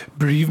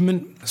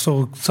bereavement.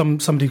 So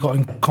somebody got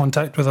in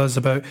contact with us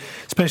about,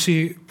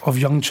 especially of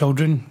young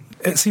children.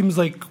 It seems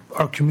like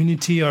our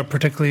community are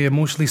particularly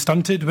emotionally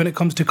stunted when it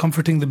comes to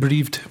comforting the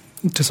bereaved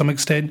to some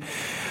extent.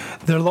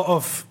 There are a lot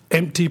of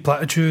empty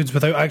platitudes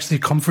without actually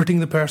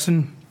comforting the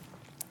person.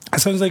 It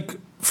sounds like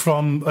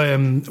from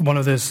one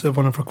of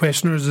our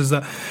questioners is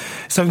that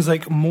it sounds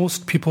like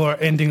most people are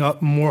ending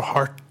up more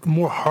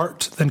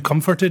hurt than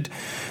comforted.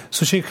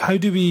 So Sheikh, how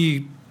do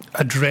we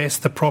address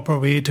the proper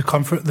way to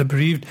comfort the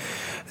bereaved?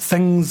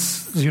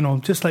 Things,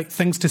 just like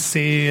things to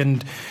say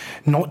and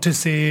not to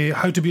say,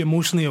 how to be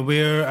emotionally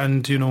aware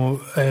and,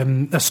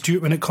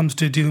 astute when it comes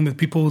to dealing with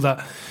people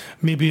that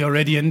may be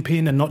already in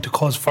pain and not to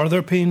cause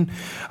further pain.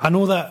 I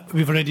know that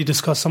we've already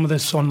discussed some of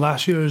this on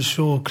last year's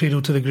show,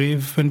 Cradle to the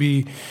Grave, when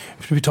we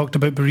talked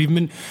about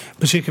bereavement.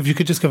 But Sheikh, if you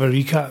could just give a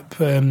recap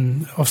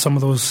of some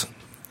of those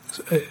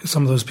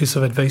pieces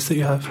of advice that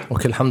you have.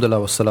 Okay, alhamdulillah,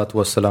 wassalatu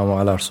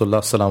wassalamu ala rasulullah,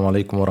 assalamu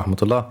alaikum wa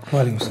rahmatullah.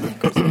 Wa alaikum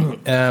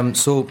assalam.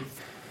 So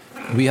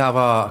we have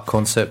a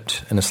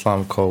concept in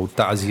Islam called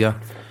ta'ziyah,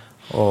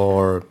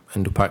 or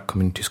Indo-Pak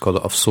communities call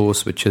it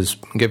afsos, which is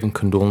giving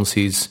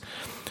condolences.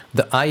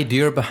 The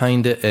idea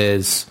behind it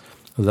is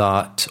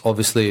that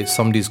obviously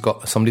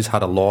somebody's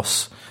had a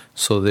loss,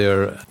 so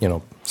they're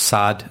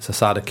sad. It's a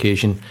sad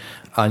occasion,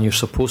 and you're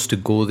supposed to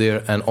go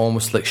there and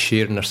almost like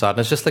share in their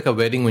sadness, just like a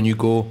wedding. When you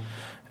go,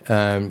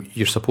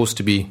 you're supposed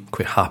to be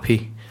quite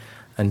happy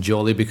and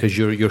jolly because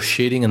you're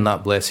sharing in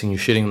that blessing, you're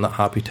sharing in that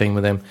happy time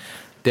with them.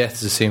 Death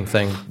is the same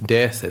thing.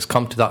 Death has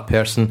come to that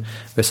person.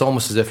 It's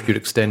almost as if you're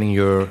extending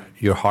your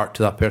heart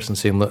to that person,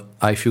 saying, "Look,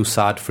 I feel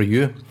sad for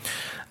you,"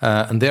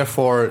 and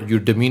therefore your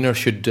demeanour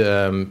should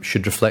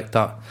reflect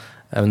that.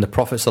 And the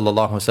Prophet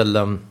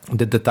ﷺ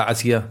did the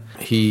ta'ziyah.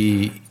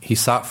 He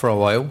sat for a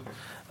while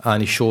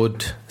and he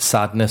showed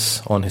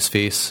sadness on his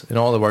face. In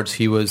other words,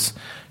 he was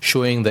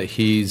showing that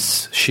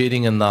he's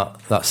sharing in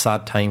that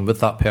sad time with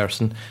that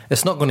person.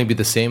 It's not going to be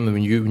the same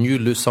when you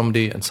lose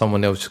somebody and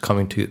someone else is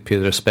coming to pay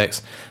their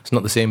respects. It's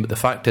not the same, but the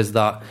fact is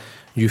that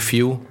you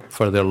feel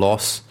for their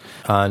loss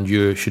and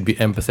you should be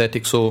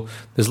empathetic. So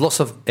there's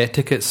lots of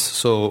etiquettes.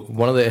 So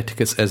one of the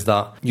etiquettes is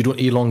that you don't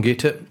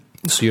elongate it.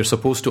 So you're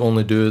supposed to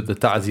only do the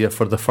ta'ziyah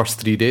for the first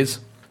 3 days.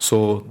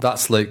 So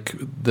that's like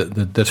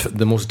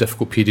the most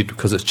difficult period,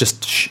 because it's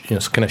just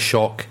it's kind of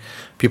shock.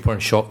 People are in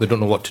shock. They don't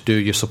know what to do.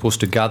 You're supposed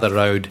to gather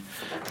around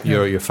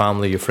your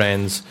family, your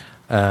friends,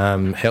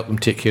 help them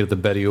take care of the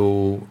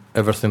burial,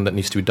 everything that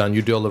needs to be done.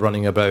 You do all the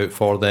running about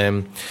for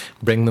them,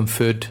 bring them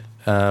food,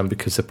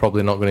 because they're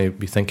probably not going to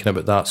be thinking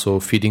about that. So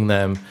feeding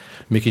them,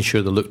 making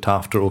sure they're looked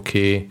after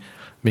okay,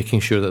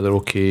 making sure that they're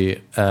okay,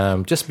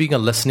 just being a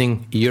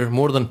listening ear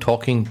more than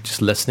talking,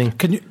 just listening.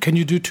 Can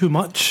you do too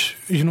much,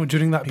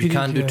 during that period? You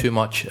can do too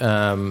much.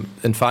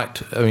 In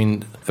fact, I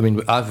mean,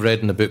 I've read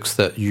in the books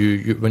that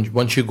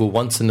once you go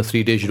once in the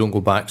 3 days, you don't go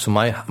back. So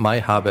my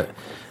habit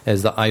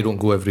is that I don't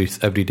go every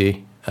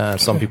day.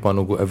 Some people I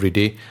know go every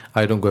day.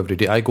 I don't go every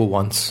day. I go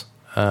once.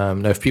 Now,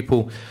 if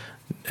people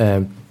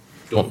think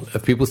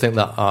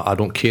that I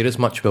don't care as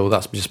much, well,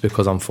 that's just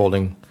because I'm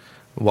falling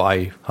what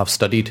I have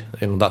studied.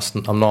 I'm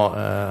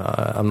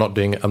not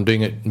doing it. I'm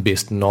doing it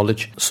based on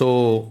knowledge.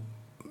 So,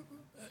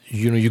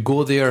 you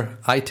go there.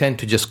 I tend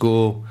to just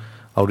go.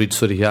 I'll read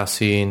Surah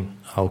Yasin.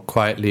 I'll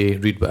quietly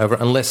read whatever,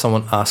 unless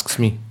someone asks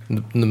me.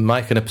 In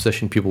my kind of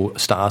position, people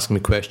start asking me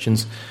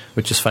questions,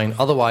 which is fine.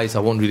 Otherwise, I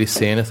won't really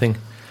say anything.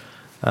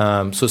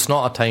 So it's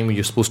not a time when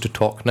you're supposed to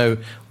talk. Now,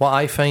 what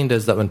I find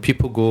is that when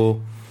people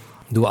go,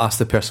 they'll ask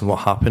the person what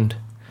happened.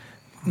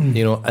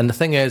 And the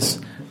thing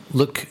is,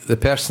 look, the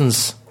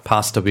person's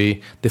passed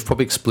away. They've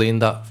probably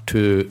explained that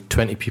to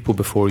 20 people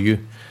before you.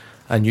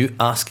 And you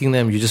asking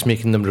them, you're just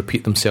making them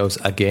repeat themselves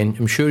again.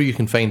 I'm sure you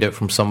can find out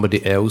from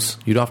somebody else.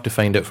 You don't have to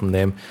find out from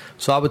them.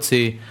 So I would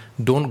say,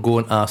 don't go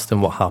and ask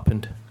them what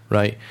happened,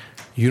 right?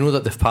 You know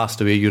that they've passed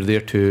away. You're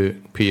there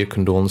to pay your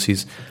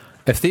condolences.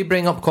 If they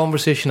bring up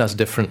conversation, that's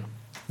different.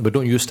 But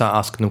don't you start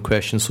asking them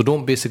questions. So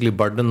don't basically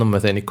burden them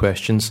with any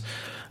questions.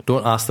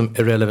 Don't ask them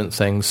irrelevant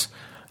things.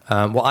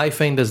 What I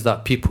find is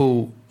that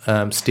people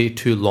stay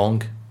too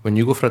long. When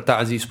you go for a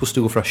ta'zi, you're supposed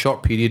to go for a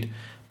short period,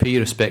 pay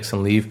your respects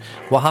and leave.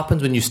 What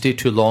happens when you stay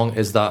too long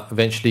is that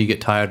eventually you get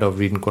tired of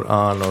reading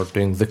Quran or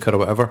doing dhikr or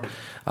whatever,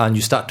 and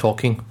you start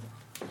talking,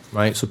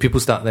 right? So people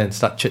start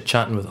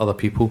chit-chatting with other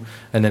people,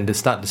 and then they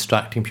start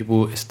distracting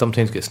people. It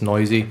sometimes gets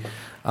noisy,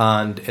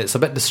 and it's a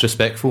bit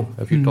disrespectful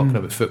if you're talking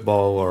about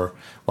football or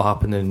what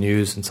happened in the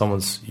news, and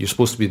you're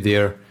supposed to be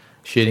there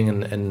sharing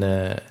in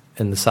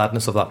the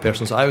sadness of that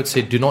person. So I would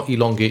say, do not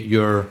elongate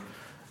your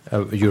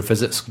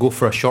visits. Go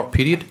for a short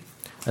period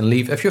and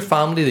leave. If you're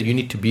family that you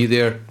need to be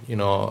there,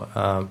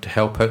 to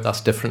help out,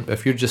 that's different. But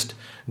if you're just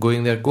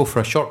going there, go for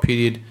a short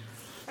period,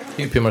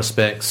 pay my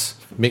respects,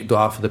 make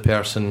dua for the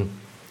person,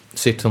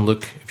 say to them,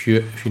 look, if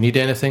you need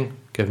anything,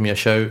 give me a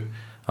shout.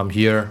 I'm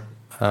here.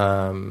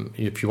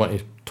 If you want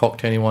to talk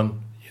to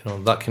anyone,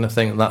 that kind of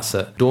thing. And that's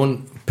it.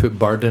 Don't put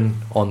burden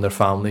on their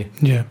family.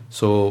 Yeah.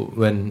 So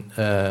when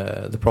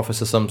the Prophet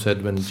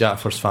said, when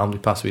Ja'far's family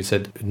passed away, he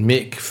said,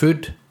 make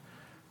food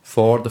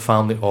for the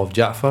family of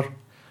Ja'far,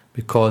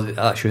 because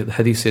actually the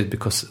hadith said,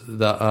 because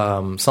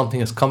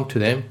something has come to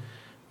them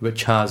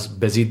which has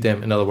busied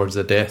them, in other words,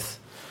 the death.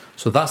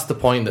 So that's the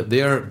point, that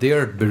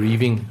they're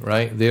bereaving,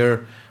 right?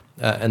 They're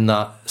in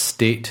that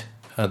state.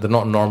 They're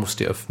not in a normal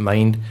state of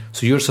mind.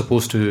 So you're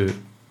supposed to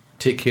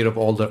take care of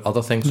all their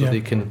other things, so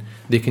they can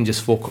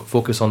just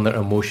focus on their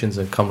emotions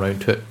and come round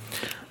to it.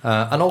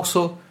 And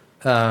also,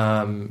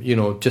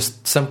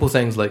 just simple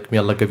things like, may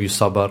Allah give you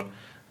sabr,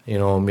 may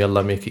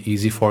Allah make it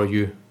easy for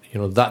you.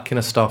 That kind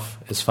of stuff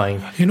is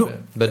fine.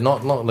 But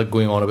not like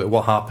going on about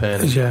what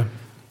happened. Yeah.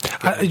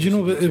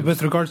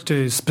 With regards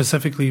to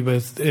specifically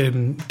with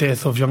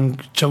death of young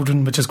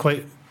children, which is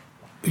quite,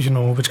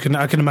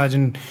 I can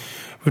imagine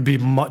would be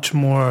much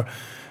more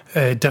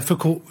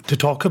difficult to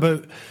talk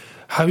about.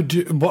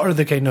 What are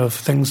the kind of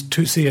things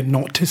to say and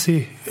not to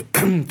say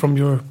from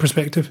your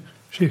perspective,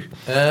 Sheikh?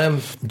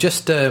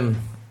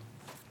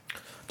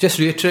 Just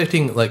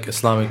reiterating like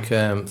Islamic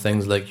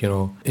things like,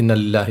 Inna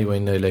lillahi wa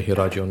inna ilayhi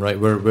raji'un, right?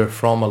 We're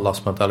from Allah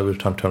subhanahu wa ta'ala, we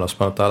return to Allah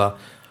subhanahu wa ta'ala.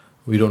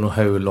 We don't know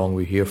how long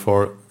we're here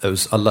for. It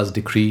was Allah's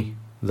decree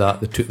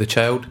that they took the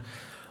child.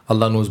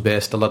 Allah knows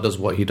best. Allah does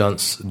what He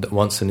does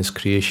once in His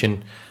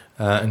creation.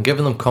 And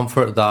giving them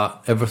comfort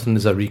that everything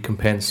is a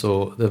recompense.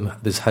 So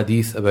there's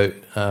hadith about,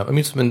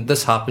 when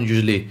this happens,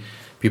 usually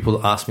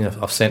people ask me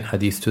if I've sent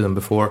hadith to them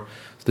before.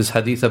 So there's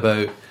hadith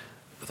about,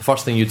 the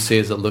first thing you'd say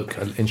is that, look,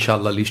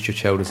 inshallah, at least your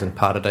child is in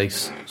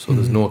paradise. So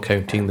there's no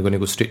accounting, they're going to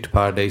go straight to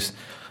paradise.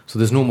 So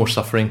there's no more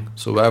suffering.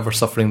 So whatever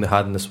suffering they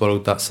had in this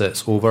world, that's it,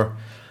 it's over.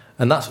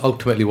 And that's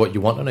ultimately what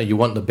you want in it. You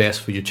want the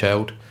best for your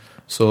child.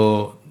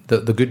 So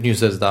the good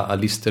news is that at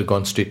least they're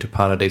gone straight to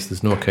paradise.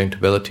 There's no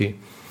accountability.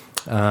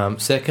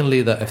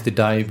 Secondly, that if they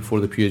die before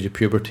the period of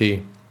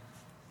puberty,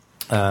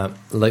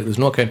 there's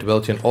no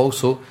accountability, and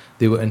also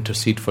they will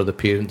intercede for the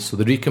parents. So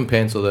the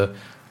recompense or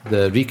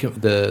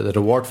the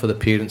reward for the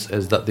parents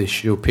is that they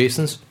show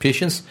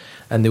patience,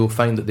 and they will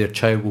find that their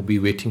child will be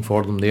waiting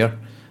for them there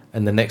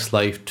in the next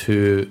life.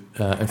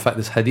 In fact,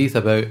 this hadith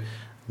about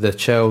the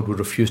child would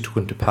refuse to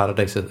go into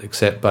paradise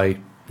except by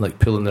like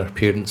pulling their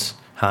parents'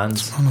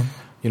 hands.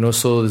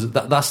 So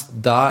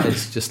that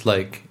is just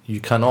like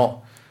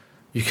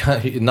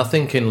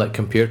nothing can like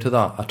compare to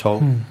that at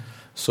all.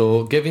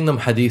 So giving them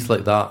hadith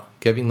like that,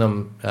 giving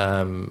them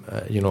kind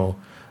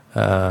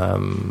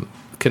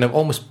of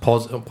almost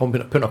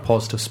putting a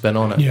positive spin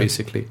on it,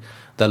 basically,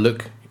 that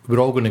look, we're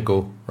all going to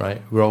go,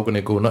 right? We're all going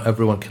to go. Not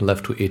everyone can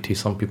live to 80.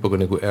 Some people are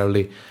going to go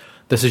early.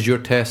 This is your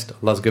test.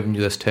 Allah's given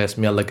you this test.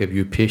 May Allah give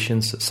you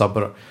patience,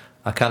 sabr.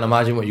 I can't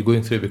imagine what you're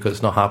going through because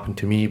it's not happened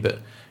to me, but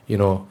I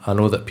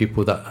know that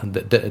people that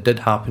it did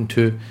happen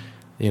to,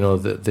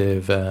 that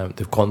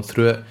they've gone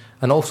through it.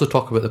 And also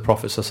talk about the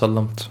Prophet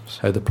ﷺ,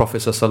 how the Prophet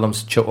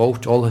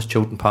ﷺ, all his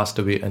children passed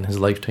away in his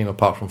lifetime,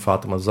 apart from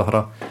Fatima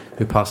Zahra,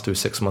 who passed away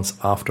 6 months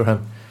after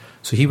him.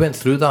 So he went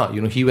through that.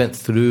 He went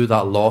through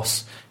that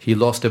loss. He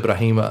lost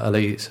Ibrahim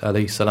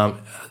alayhi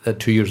salam at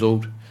 2 years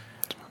old,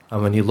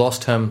 and when he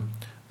lost him,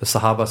 the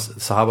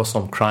Sahaba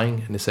saw him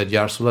crying, and they said,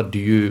 Ya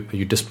Rasulullah, are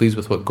you displeased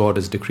with what God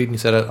has decreed? And he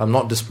said, I'm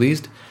not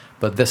displeased,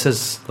 But this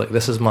is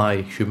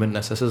my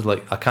humanness. This is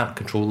like, I can't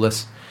control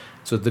this.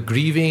 So the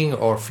grieving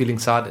or feeling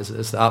sad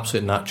is the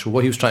absolute natural.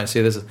 What he was trying to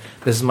say is,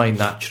 this is my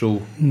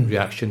natural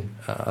reaction.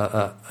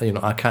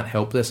 I can't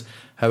help this.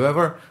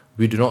 However,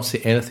 we do not say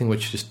anything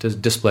which is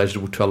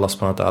displeasurable to Allah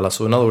subhanahu wa ta'ala.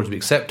 So in other words, we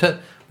accept it,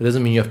 but it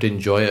doesn't mean you have to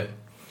enjoy it.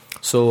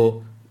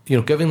 So,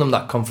 giving them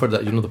that comfort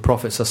that, the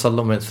Prophet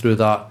ﷺ went through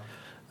that,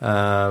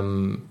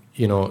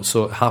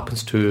 so it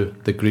happens to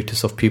the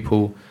greatest of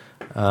people,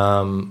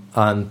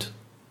 and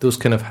those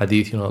kind of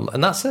hadith,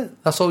 and that's it.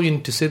 That's all you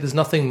need to say. There's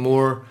nothing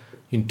more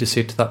you need to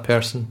say to that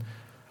person.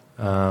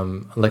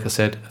 Like I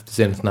said, if there's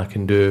anything I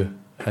can do,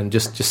 and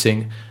just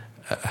saying,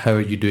 how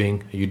are you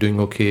doing? Are you doing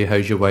okay?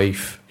 How's your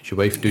wife? Is your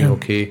wife doing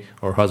okay?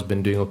 Or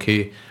husband doing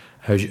okay?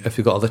 If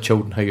you've got other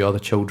children, how are your other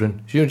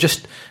children?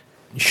 Just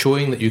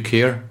showing that you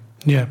care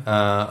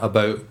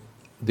about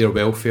their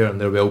welfare and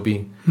their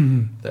well-being.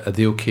 Are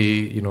they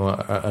okay?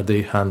 Are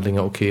they handling it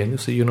okay? And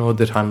so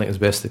they're handling it as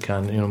best they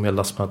can. May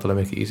Allah subhanahu wa ta'ala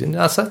make it easy. And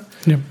that's it.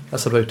 Yeah.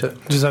 That's about it.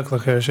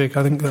 Jazakallah khair, Sheikh.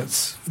 I think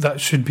that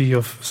should be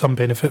of some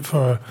benefit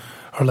for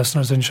our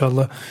listeners,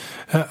 inshallah.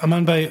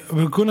 Aman Bhai,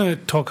 we're going to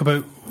talk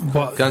about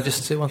what... Can I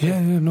just say one thing?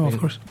 Yeah, no, of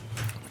course.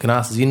 Can I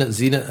ask Zina,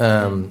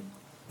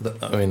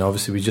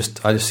 obviously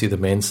I just see the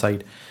men's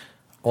side.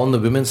 On the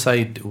women's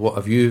side, what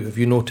have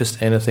you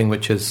noticed anything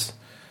which is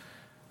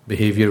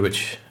behaviour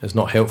which is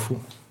not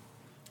helpful?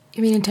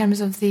 You mean in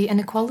terms of the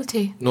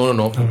inequality? No.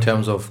 In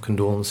terms of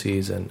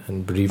condolences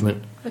and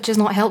bereavement, which is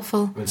not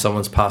helpful. When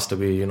someone's passed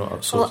away,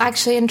 Well,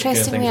 actually,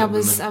 interestingly, I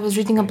was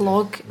reading a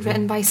blog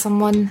written by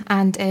someone,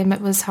 and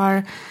it was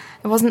her.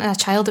 It wasn't a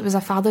child; it was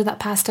a father that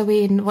passed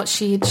away, and what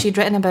she'd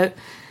written about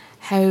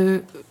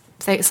how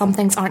some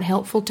things aren't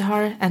helpful to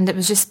her, and it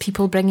was just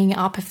people bringing it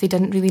up if they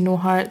didn't really know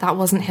her. That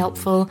wasn't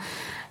helpful.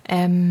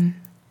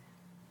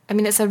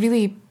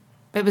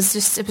 It was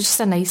just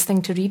a nice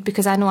thing to read,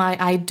 because I know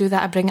I do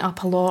that. I bring it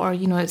up a lot, or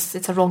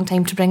it's a wrong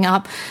time to bring it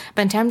up.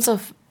 But in terms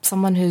of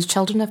someone whose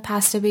children have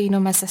passed away,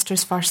 my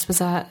sister's first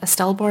was a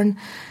stillborn,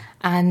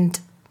 and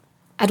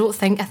I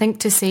think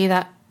to say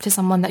that to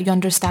someone that you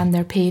understand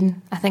their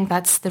pain, I think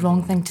that's the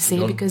wrong thing to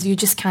say, because you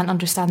just can't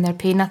understand their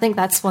pain. I think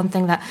that's one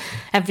thing that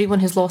everyone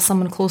who's lost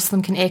someone close to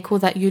them can echo,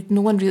 that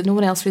no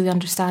one else really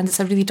understands. It's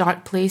a really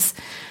dark place.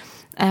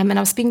 And I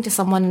was speaking to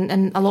someone,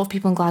 and a lot of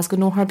people in Glasgow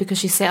know her because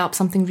she set up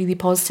something really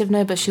positive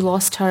now, but she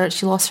lost her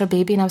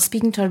baby, and I was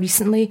speaking to her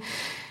recently,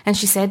 and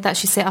she said that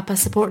she set up a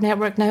support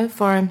network now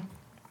for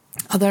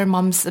other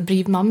mums,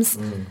 bereaved mums.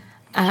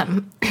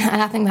 And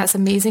I think that's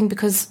amazing,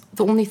 because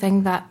the only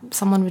thing that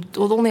the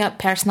only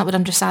person that would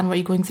understand what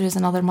you're going through is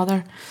another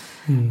mother.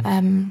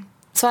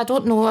 So I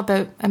don't know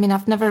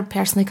I've never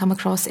personally come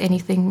across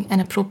anything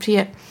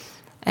inappropriate.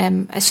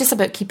 It's just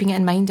about keeping it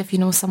in mind if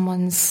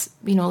someone's,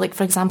 like,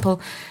 for example,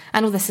 I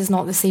know this is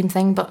not the same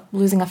thing, but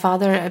losing a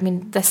father,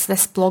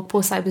 this blog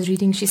post I was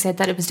reading, she said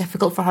that it was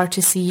difficult for her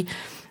to see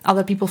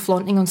other people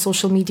flaunting on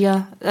social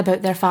media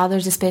about their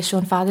fathers, especially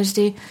on Father's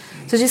Day.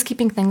 So just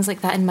keeping things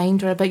like that in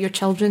mind, or about your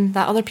children,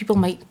 that other people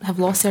might have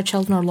lost their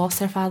children or lost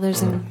their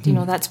fathers, and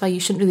that's why you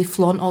shouldn't really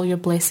flaunt all your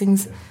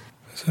blessings.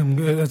 So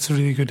that's a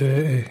really good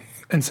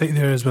insight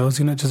there as well,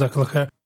 Zina. Jazakallah khair.